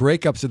going through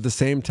breakups at the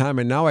same time,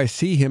 and now I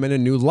see him in a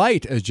new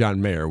light, as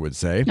John Mayer would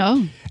say.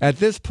 Oh. At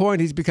this point,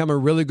 he's become a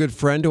really good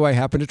friend who I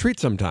happen to treat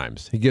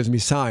sometimes. He gives me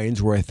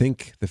signs where I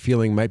think the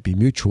feeling might be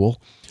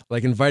mutual,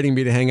 like inviting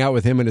me to hang out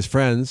with him and his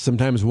friends,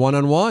 sometimes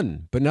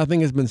one-on-one, but nothing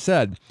has been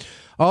said.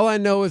 All I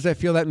know is I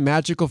feel that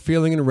magical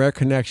feeling and rare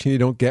connection you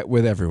don't get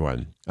with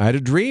everyone. I had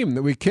a dream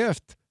that we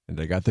kissed, and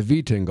I got the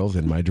V-tingles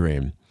in my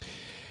dream.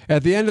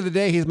 At the end of the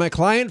day, he's my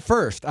client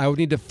first. I would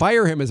need to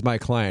fire him as my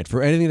client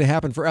for anything to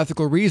happen for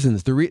ethical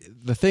reasons.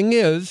 The thing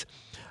is,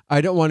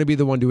 I don't want to be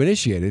the one to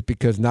initiate it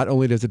because not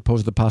only does it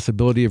pose the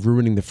possibility of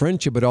ruining the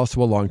friendship, but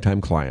also a longtime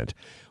client.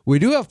 We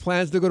do have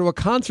plans to go to a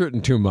concert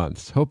in 2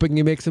 months, hoping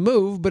he makes a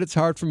move, but it's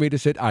hard for me to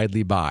sit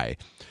idly by.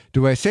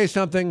 Do I say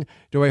something?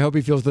 Do I hope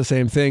he feels the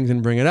same things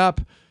and bring it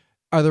up?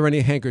 Are there any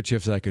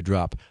handkerchiefs I could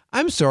drop?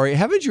 I'm sorry,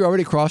 haven't you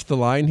already crossed the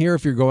line here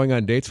if you're going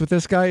on dates with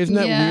this guy? Isn't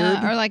that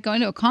weird? Or like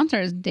going to a concert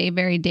is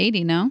very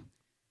datey, no?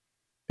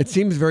 It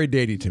seems very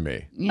datey to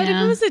me. Yeah. But if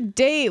it was a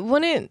date,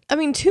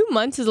 2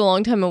 months is a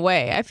long time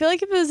away. I feel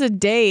like if it was a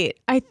date,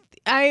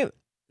 the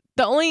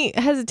only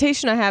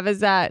hesitation I have is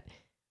that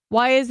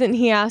why isn't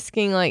he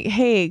asking like,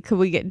 hey, could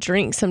we get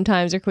drinks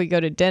sometimes or could we go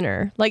to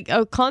dinner? Like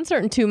a concert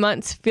in 2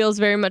 months feels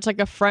very much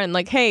like a friend.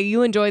 Like, hey,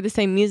 you enjoy the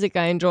same music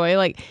I enjoy.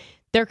 Like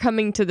they're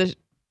coming to the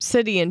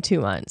city in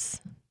 2 months.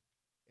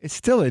 It's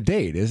still a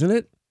date, isn't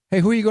it? Hey,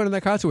 who are you going to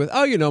that concert with?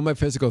 Oh, my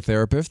physical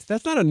therapist.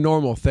 That's not a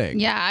normal thing.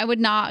 Yeah, I would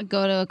not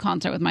go to a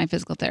concert with my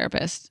physical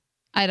therapist.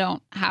 I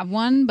don't have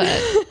one, but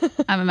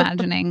I'm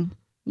imagining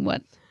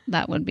what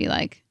that would be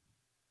like.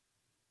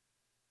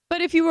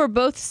 But if you were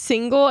both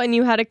single and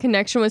you had a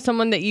connection with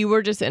someone that you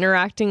were just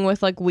interacting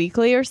with like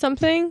weekly or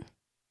something,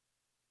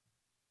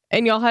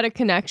 and y'all had a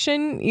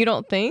connection, you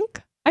don't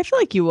think? I feel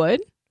like you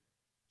would.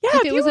 Yeah,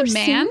 if it was a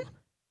man?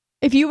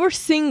 If you were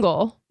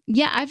single.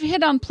 Yeah, I've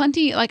hit on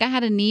plenty. Like I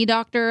had a knee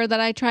doctor that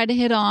I tried to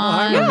hit on. Oh,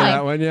 I remember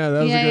that one. Yeah,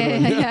 that was a good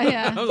one.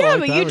 Yeah. That was a Yeah, long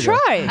but time you ago.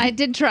 tried. I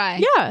did try.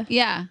 Yeah.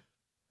 Yeah.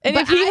 And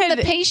but if he I'm had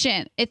the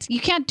patient. You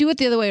can't do it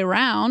the other way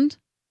around.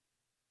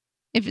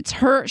 If it's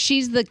her,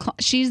 she's the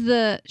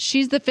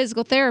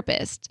physical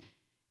therapist.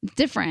 It's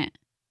different,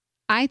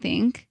 I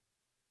think.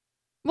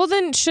 Well,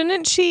 then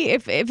shouldn't she,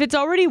 if it's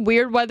already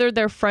weird whether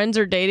they're friends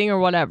or dating or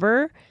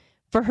whatever,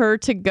 for her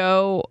to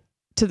go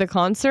to the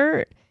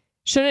concert,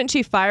 shouldn't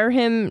she fire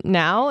him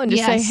now and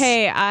just say,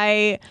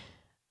 hey,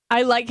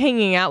 I like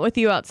hanging out with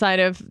you outside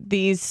of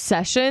these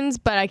sessions,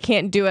 but I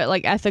can't do it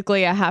like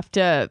ethically. I have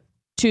to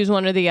choose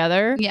one or the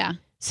other. Yeah.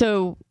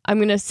 So I'm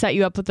going to set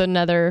you up with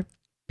another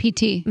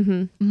PT.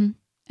 Mm-hmm.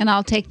 And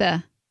I'll take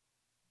the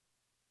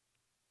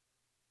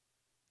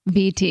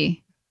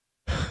VT.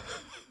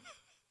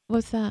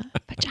 What's that?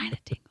 Vagina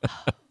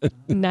tingle.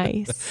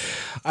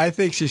 Nice. I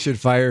think she should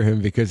fire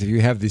him because if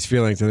you have these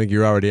feelings, I think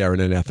you already are in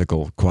an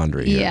ethical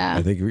quandary. Here. Yeah.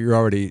 I think you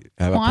already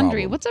have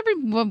Quandary. a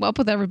problem. What's up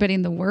with everybody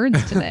in the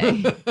words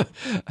today?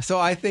 So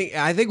I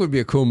think would be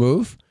a cool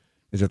move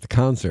is at the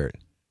concert,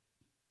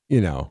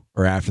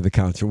 or after the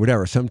concert,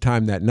 whatever.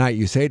 Sometime that night,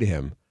 you say to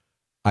him,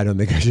 "I don't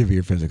think I should be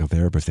your physical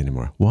therapist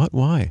anymore." What?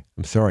 Why?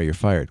 I'm sorry, you're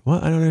fired.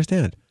 What? I don't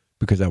understand.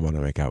 Because I want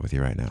to make out with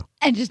you right now.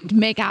 And just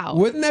make out.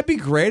 Wouldn't that be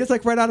great? It's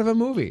like right out of a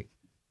movie.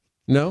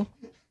 No?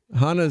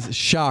 Hannah's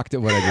shocked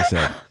at what I just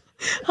said.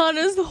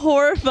 Hannah's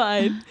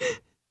horrified.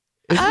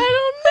 I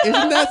don't know.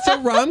 Isn't that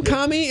so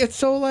rom-com-y? It's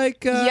so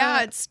like...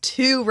 Yeah, it's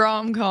too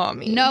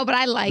rom-com-y. No, but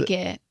I like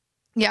it.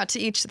 Yeah, to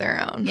each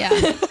their own. Yeah.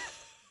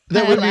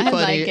 That would be I funny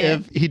like it.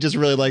 if he just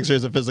really likes her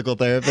as a physical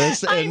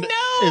therapist. I And know.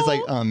 it's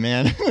like, oh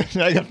man,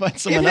 I gotta find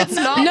someone If else. it's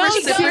not No,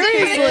 She goes in for the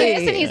seriously.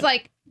 kiss and he's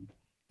like,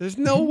 There's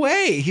no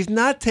way. He's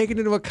not taken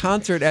into a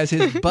concert as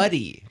his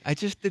buddy.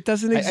 It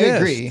doesn't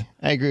exist.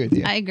 I agree with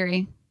you. I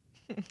agree.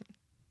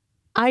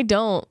 I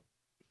don't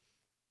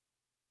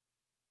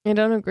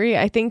agree.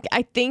 I think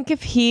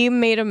if he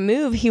made a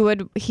move, he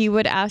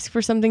would ask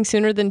for something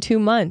sooner than 2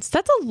 months.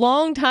 That's a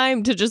long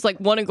time to just like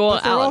want to go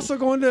But they're out. also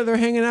they're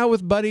hanging out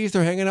with buddies.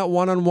 They're hanging out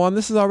one-on-one.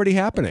 This is already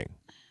happening.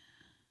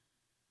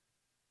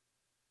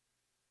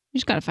 You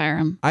just got to fire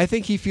him. I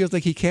think he feels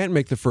like he can't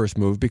make the first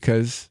move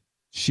because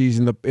she's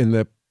in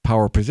the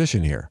power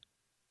position here.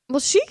 Well,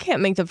 she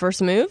can't make the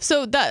first move,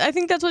 so I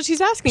think that's what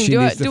she's asking. She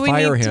needs to do we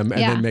fire need him and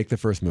Yeah. then make the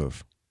first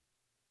move.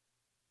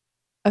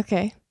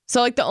 Okay,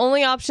 so like the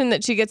only option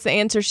that she gets the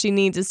answer she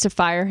needs is to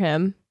fire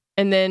him,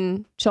 and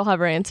then she'll have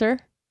her answer.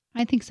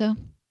 I think so.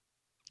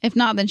 If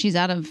not, then she's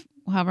out of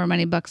however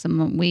many bucks a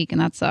week,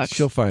 and that sucks.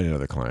 She'll find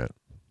another client.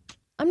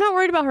 I'm not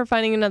worried about her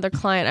finding another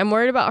client. I'm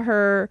worried about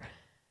her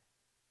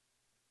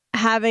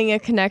having a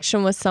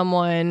connection with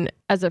someone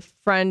as a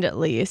friend at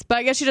least. But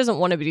I guess she doesn't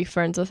want to be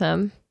friends with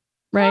him,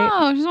 right?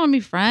 Oh, she doesn't want to be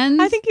friends.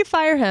 I think you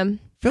fire him.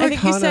 I feel I like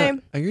think you Hannah,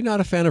 say- are you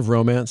not a fan of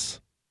romance?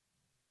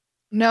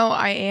 No,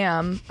 I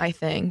am, I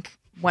think,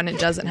 when it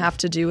doesn't have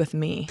to do with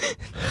me.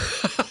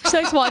 She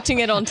likes watching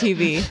it on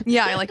TV.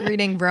 Yeah, I like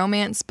reading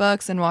romance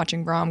books and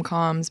watching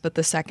rom-coms, but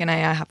the second I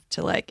have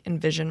to like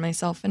envision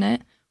myself in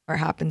it or it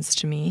happens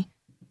to me,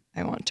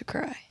 I want to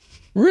cry.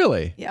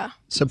 Really? Yeah.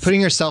 So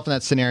putting yourself in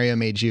that scenario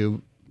made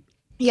you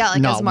Yeah,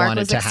 like not as Mark want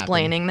it was to happen.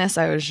 explaining this,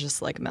 I was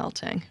just like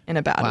melting in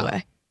a bad Wow.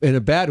 way. In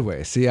a bad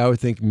way. See, I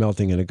would think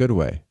melting in a good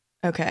way.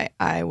 Okay,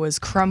 I was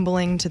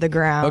crumbling to the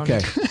ground.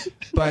 Okay.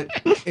 But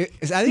I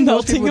think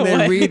most people, when Melting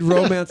they away. read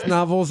romance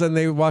novels and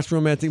they watch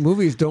romantic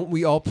movies, don't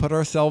we all put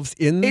ourselves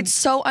in It's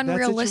so that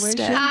unrealistic.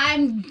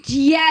 situation?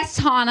 Yes,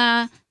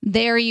 Hannah.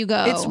 There you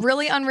go. It's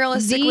really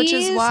unrealistic, which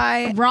is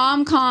why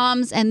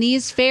rom-coms and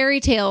these fairy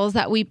tales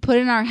that we put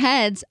in our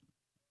heads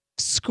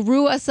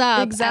screw us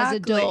up Exactly.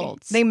 as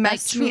adults. They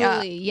messed me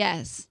up. truly,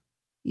 yes.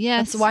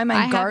 Yes. that's why my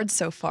I have- guard's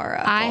so far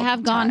up. I all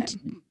have the gone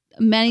time.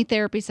 to many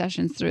therapy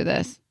sessions through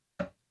this.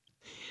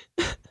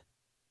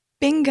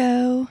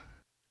 Bingo.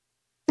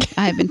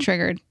 I have been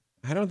triggered.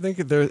 I don't think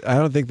they're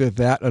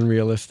that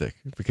unrealistic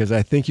because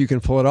I think you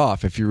can pull it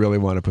off if you really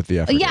want to put the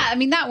effort. Yeah, I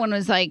mean that one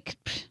was like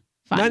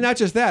fine. Not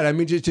just that. I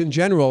mean, just in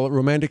general,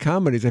 romantic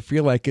comedies. I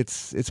feel like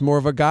it's more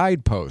of a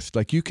guidepost.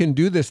 Like you can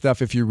do this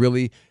stuff if you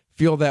really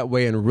feel that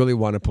way and really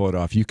want to pull it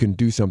off. You can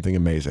do something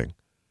amazing.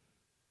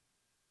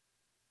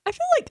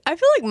 I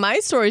feel like my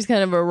story's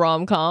kind of a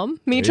rom-com.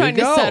 Me There you trying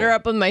to go. set her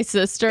up with my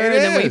sister, It and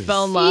then we is.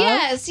 fell in love.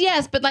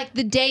 Yes, but like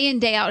the day in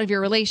day out of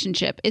your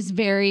relationship is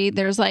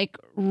there's like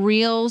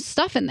real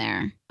stuff in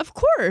there. Of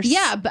course.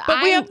 Yeah, but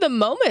we have the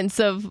moments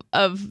of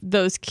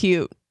those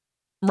cute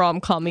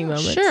rom-com-y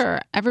moments.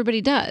 Sure,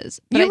 everybody does.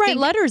 But You I write think-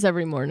 letters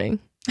every morning.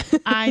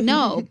 I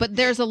know, but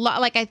there's a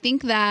lot. Like I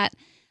think that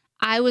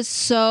I was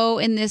so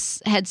in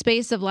this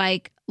headspace of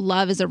like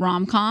love is a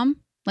rom-com.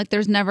 Like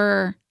there's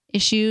never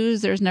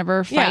issues, there's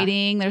never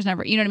fighting, there's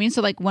never, you know what I mean?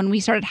 So like when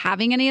we started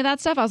having any of that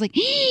stuff, I was like,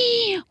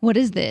 what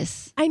is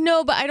this? I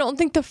know, but I don't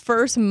think the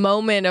first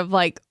moment of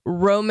like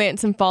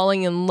romance and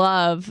falling in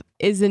love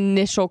is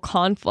initial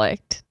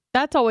conflict.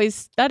 That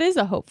is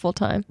a hopeful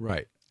time.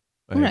 Right.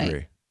 I Right.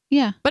 agree.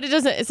 Yeah. But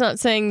it's not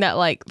saying that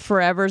like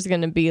forever is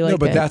going to be like No,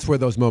 but a- that's where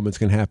those moments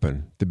can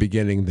happen. The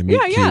beginning, the meet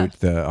Yeah,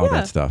 cute, all Yeah.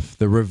 that stuff.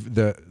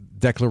 The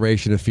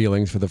declaration of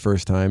feelings for the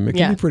first time. It can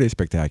Yeah. be pretty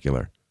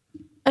spectacular.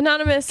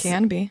 Anonymous.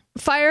 Can be.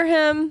 Fire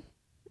him,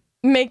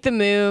 make the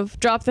move,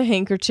 drop the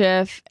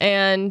handkerchief,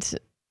 and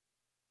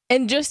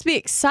just be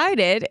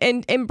excited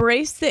and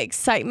embrace the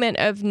excitement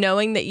of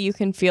knowing that you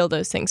can feel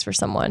those things for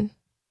someone,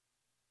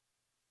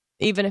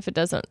 even if it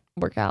doesn't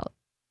work out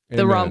the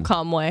Amen.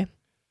 rom-com way.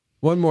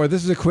 One more.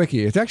 This is a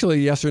quickie. It's actually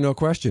a yes or no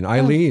question.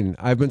 Eileen,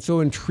 I've been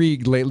so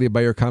intrigued lately by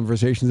your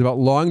conversations about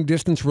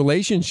long-distance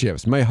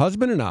relationships. My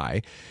husband and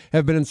I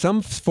have been in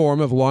some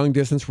form of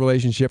long-distance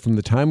relationship from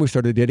the time we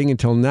started dating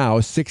until now,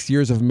 6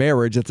 years of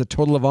marriage. That's a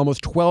total of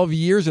almost 12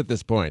 years at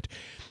this point.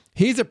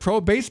 He's a pro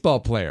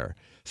baseball player,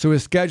 so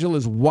his schedule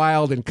is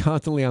wild and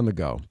constantly on the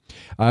go.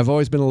 I've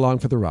always been along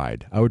for the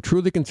ride. I would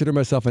truly consider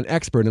myself an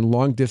expert in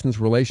long-distance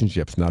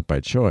relationships, not by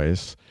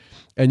choice.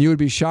 And you would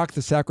be shocked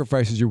the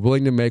sacrifices you're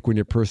willing to make when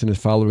your person is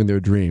following their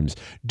dreams.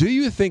 Do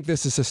you think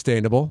this is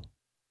sustainable?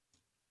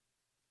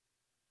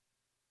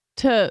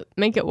 To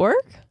make it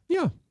work?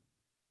 Yeah.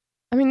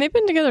 I mean, they've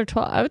been together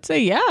 12. I would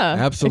say, yeah.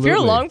 Absolutely. If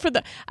you're along for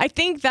I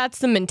think that's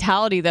the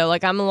mentality, though.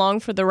 Like, I'm along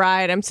for the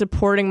ride. I'm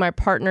supporting my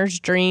partner's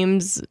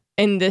dreams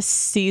in this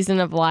season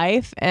of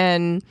life.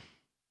 And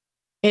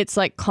it's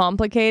like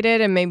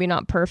complicated and maybe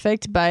not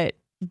perfect, but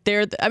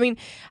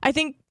I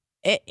think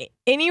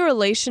any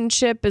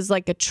relationship is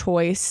like a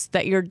choice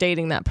that you're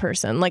dating that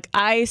person. Like,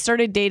 I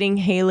started dating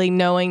Haley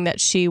knowing that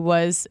she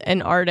was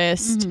an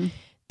artist. Mm-hmm.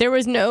 There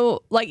was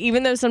no, like,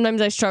 even though sometimes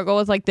I struggle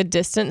with like the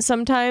distance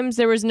sometimes,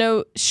 there was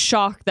no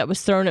shock that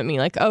was thrown at me.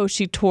 Like, oh,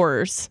 she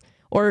tours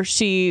or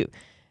she,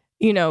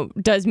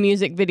 does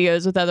music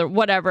videos with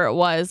whatever it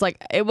was.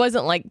 Like, it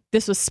wasn't like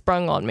this was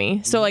sprung on me.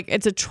 So like,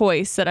 it's a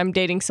choice that I'm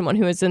dating someone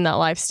who is in that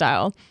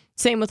lifestyle.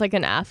 Same with like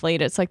an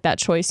athlete. It's like that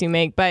choice you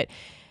make. But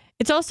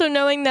it's also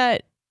knowing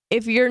that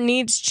if your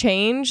needs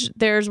change,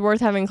 there's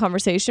worth having a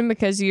conversation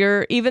because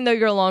even though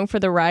you're along for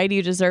the ride,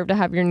 you deserve to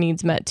have your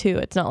needs met too.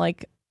 It's not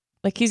like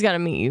he's got to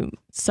meet you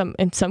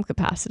in some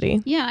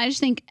capacity. Yeah, I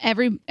just think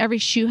every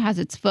shoe has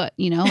its foot,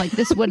 like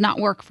this would not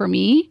work for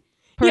me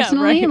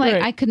personally. Yeah,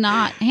 right. I could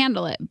not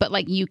handle it, but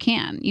like you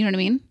can, you know what I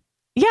mean?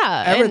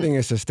 Yeah. Everything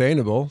is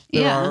sustainable.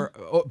 There are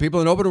people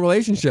in open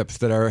relationships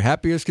that are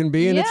happy as can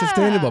be, and it's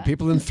sustainable.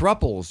 People in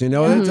thruples,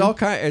 it's all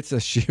kind. It's a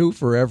shoe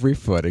for every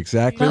foot.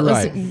 Exactly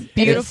right.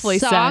 Beautifully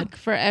said. Sock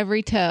for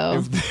every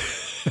toe.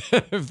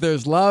 If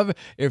there's love,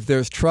 if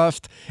there's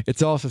trust,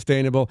 it's all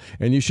sustainable.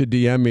 And you should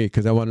DM me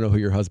because I want to know who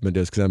your husband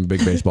is because I'm a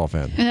big baseball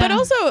fan. Yeah. But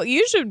also,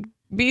 you should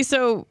be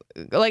so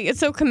it's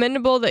so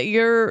commendable that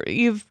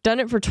you've done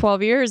it for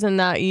 12 years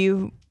and that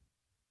you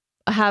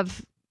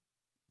have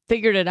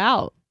figured it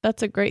out.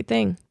 That's a great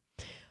thing.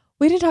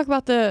 We didn't talk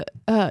about the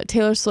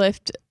Taylor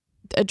Swift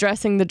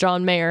addressing the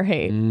John Mayer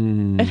hate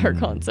at her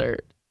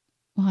concert.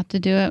 We'll have to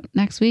do it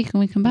next week when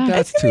we come back.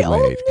 That's too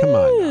late. Come on.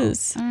 All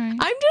right.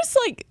 I'm just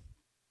like,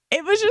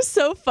 it was just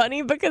so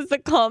funny because the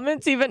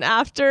comments, even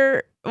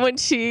after when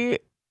she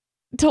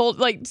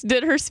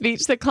did her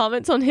speech, the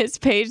comments on his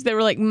page, they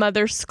were like,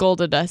 "Mother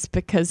scolded us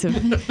because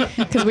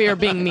we are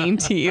being mean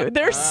to you."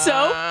 They're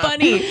so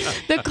funny.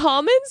 The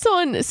comments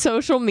on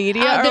social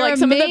media are like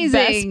some of the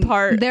best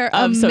part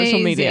of social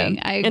media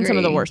and some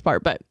of the worst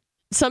part. But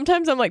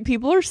sometimes I'm like,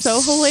 people are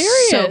so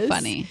hilarious. So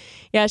funny.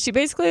 Yeah, she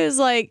basically was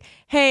like,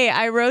 "Hey,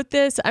 I wrote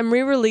this. I'm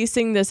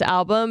re-releasing this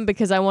album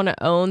because I want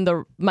to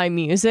own my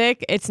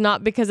music. It's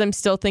not because I'm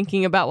still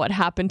thinking about what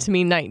happened to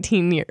me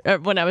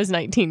when I was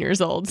 19 years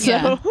old." So,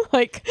 Yeah.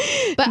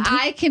 but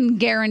I can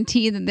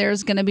guarantee that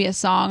there's going to be a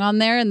song on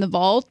there in the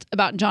vault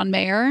about John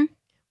Mayer.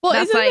 Well,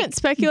 That's, isn't like, it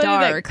speculated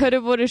that dark. coulda,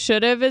 woulda,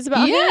 shoulda is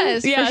about him?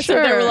 Yes, Yeah, for so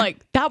they were sure.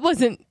 like, that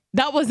wasn't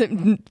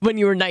when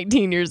you were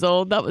 19 years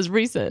old. That was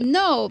recent.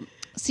 No,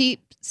 see,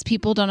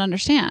 people don't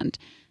understand.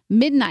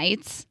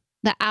 Midnights,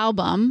 the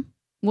album,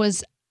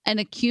 was an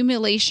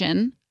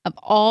accumulation of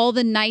all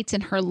the nights in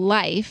her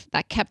life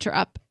that kept her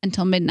up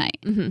until midnight.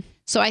 Mm-hmm.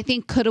 So I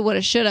think coulda,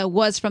 woulda, shoulda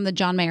was from the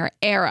John Mayer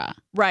era.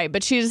 Right,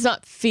 but she's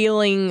not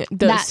feeling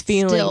those That's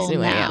feelings still the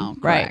way I now, am.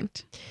 Right.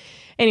 correct.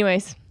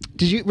 Anyways.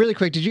 Did you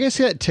guys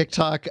see that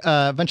TikTok?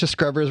 A bunch of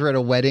scrubbers were at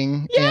a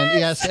wedding.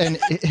 Yes! And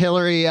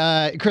Hillary,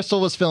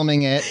 Crystal was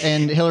filming it,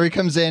 and Hillary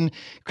comes in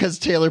because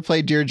Taylor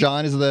played Dear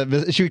John.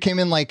 She came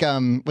in like,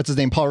 what's his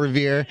name? Paul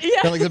Revere. Yeah.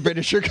 And, like the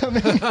Britisher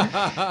coming.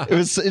 It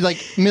was like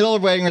middle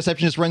of wedding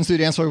reception, just runs through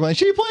the dance floor going,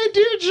 "She played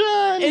Dear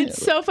John."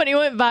 It's so funny. It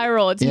went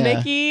viral. It's Yeah.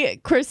 Nikki,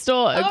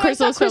 Crystal, I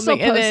Crystal's saw Crystal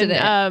filming, and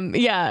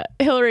posted then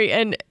Hillary,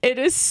 and it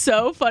is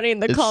so funny.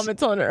 And the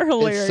comments on it are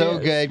hilarious. It's so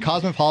good.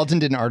 Cosmopolitan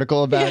did an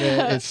article about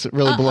it. It's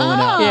really blowing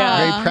up.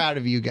 Yeah. Very proud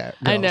of you guys.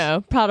 I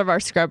know. Proud of our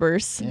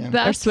scrubbers. Yeah. Our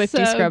That's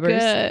Swiftie so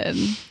scrubbers.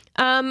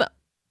 good.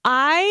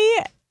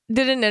 I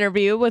did an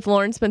interview with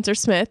Lauren Spencer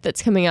Smith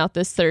that's coming out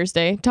this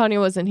Thursday. Tanya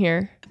wasn't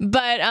here.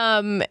 But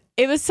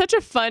it was such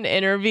a fun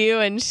interview,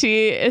 and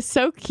she is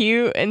so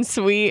cute and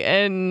sweet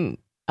and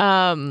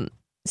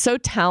so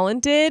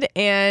talented,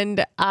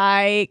 and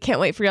I can't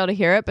wait for y'all to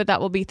hear it, but that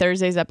will be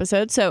Thursday's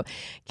episode. So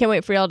can't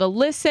wait for y'all to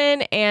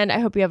listen, and I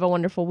hope you have a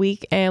wonderful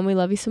week, and we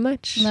love you so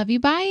much. Love you.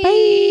 Bye.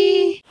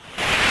 Bye.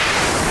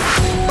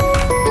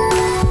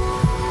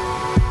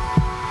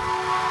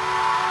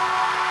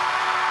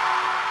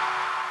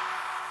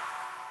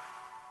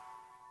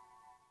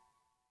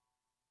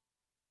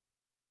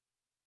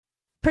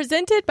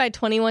 Presented by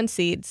 21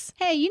 Seeds.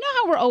 Hey, you know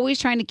how we're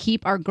always trying to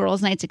keep our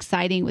girls' nights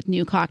exciting with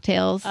new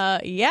cocktails?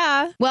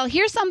 Yeah. Well,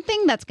 here's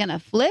something that's going to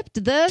flip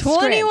the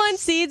 21 script.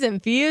 Seeds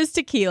infused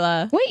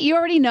tequila. Wait, you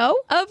already know?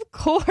 Of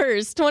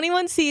course.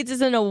 21 Seeds is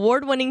an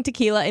award-winning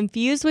tequila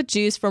infused with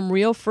juice from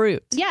real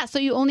fruit. Yeah, so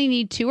you only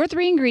need 2 or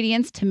 3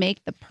 ingredients to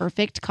make the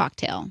perfect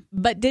cocktail.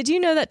 But did you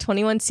know that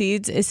 21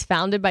 Seeds is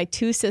founded by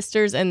 2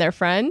 sisters and their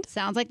friend?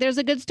 Sounds like there's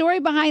a good story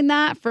behind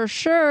that for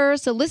sure.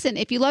 So listen,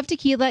 if you love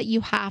tequila,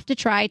 you have to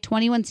try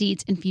 21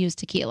 Seeds infused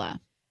tequila.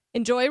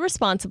 Enjoy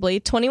responsibly.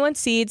 21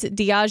 Seeds,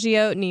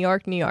 Diageo, New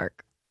York, New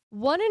York.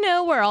 Want to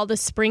know where all the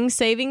spring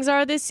savings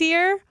are this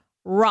year?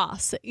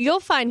 Ross. You'll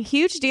find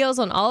huge deals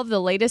on all of the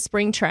latest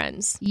spring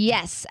trends.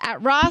 Yes,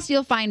 at Ross,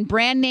 you'll find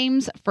brand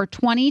names for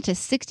 20 to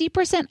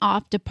 60%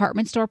 off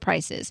department store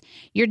prices.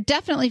 You're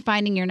definitely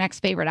finding your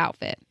next favorite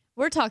outfit.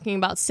 We're talking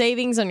about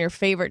savings on your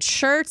favorite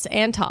shirts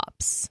and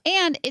tops.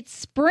 And it's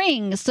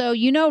spring, so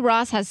you know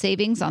Ross has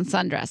savings on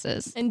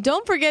sundresses. And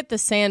don't forget the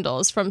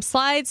sandals. From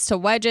slides to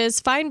wedges,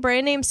 find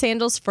brand name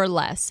sandals for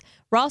less.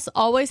 Ross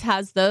always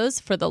has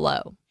those for the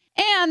low.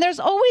 And there's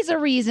always a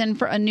reason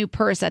for a new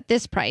purse at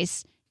this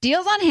price.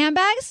 Deals on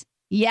handbags?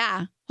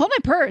 Yeah, hold my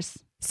purse.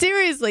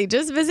 Seriously,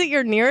 just visit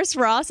your nearest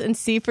Ross and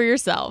see for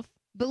yourself.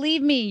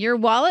 Believe me, your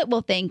wallet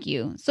will thank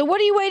you. So what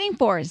are you waiting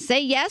for?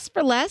 Say yes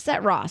for less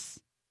at Ross.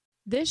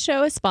 This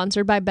show is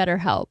sponsored by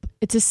BetterHelp.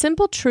 It's a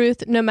simple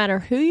truth. No matter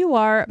who you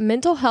are,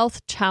 mental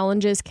health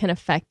challenges can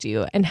affect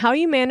you, and how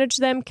you manage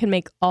them can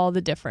make all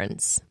the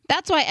difference.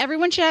 That's why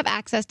everyone should have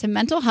access to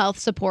mental health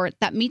support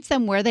that meets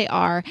them where they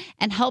are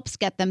and helps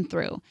get them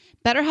through.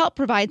 BetterHelp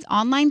provides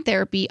online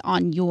therapy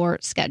on your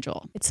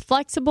schedule. It's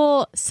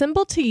flexible,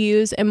 simple to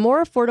use, and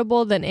more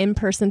affordable than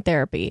in-person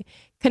therapy.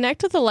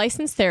 Connect with a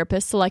licensed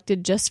therapist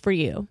selected just for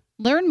you.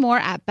 Learn more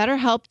at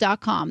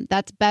BetterHelp.com.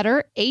 That's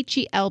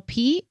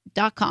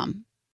BetterHelp.com.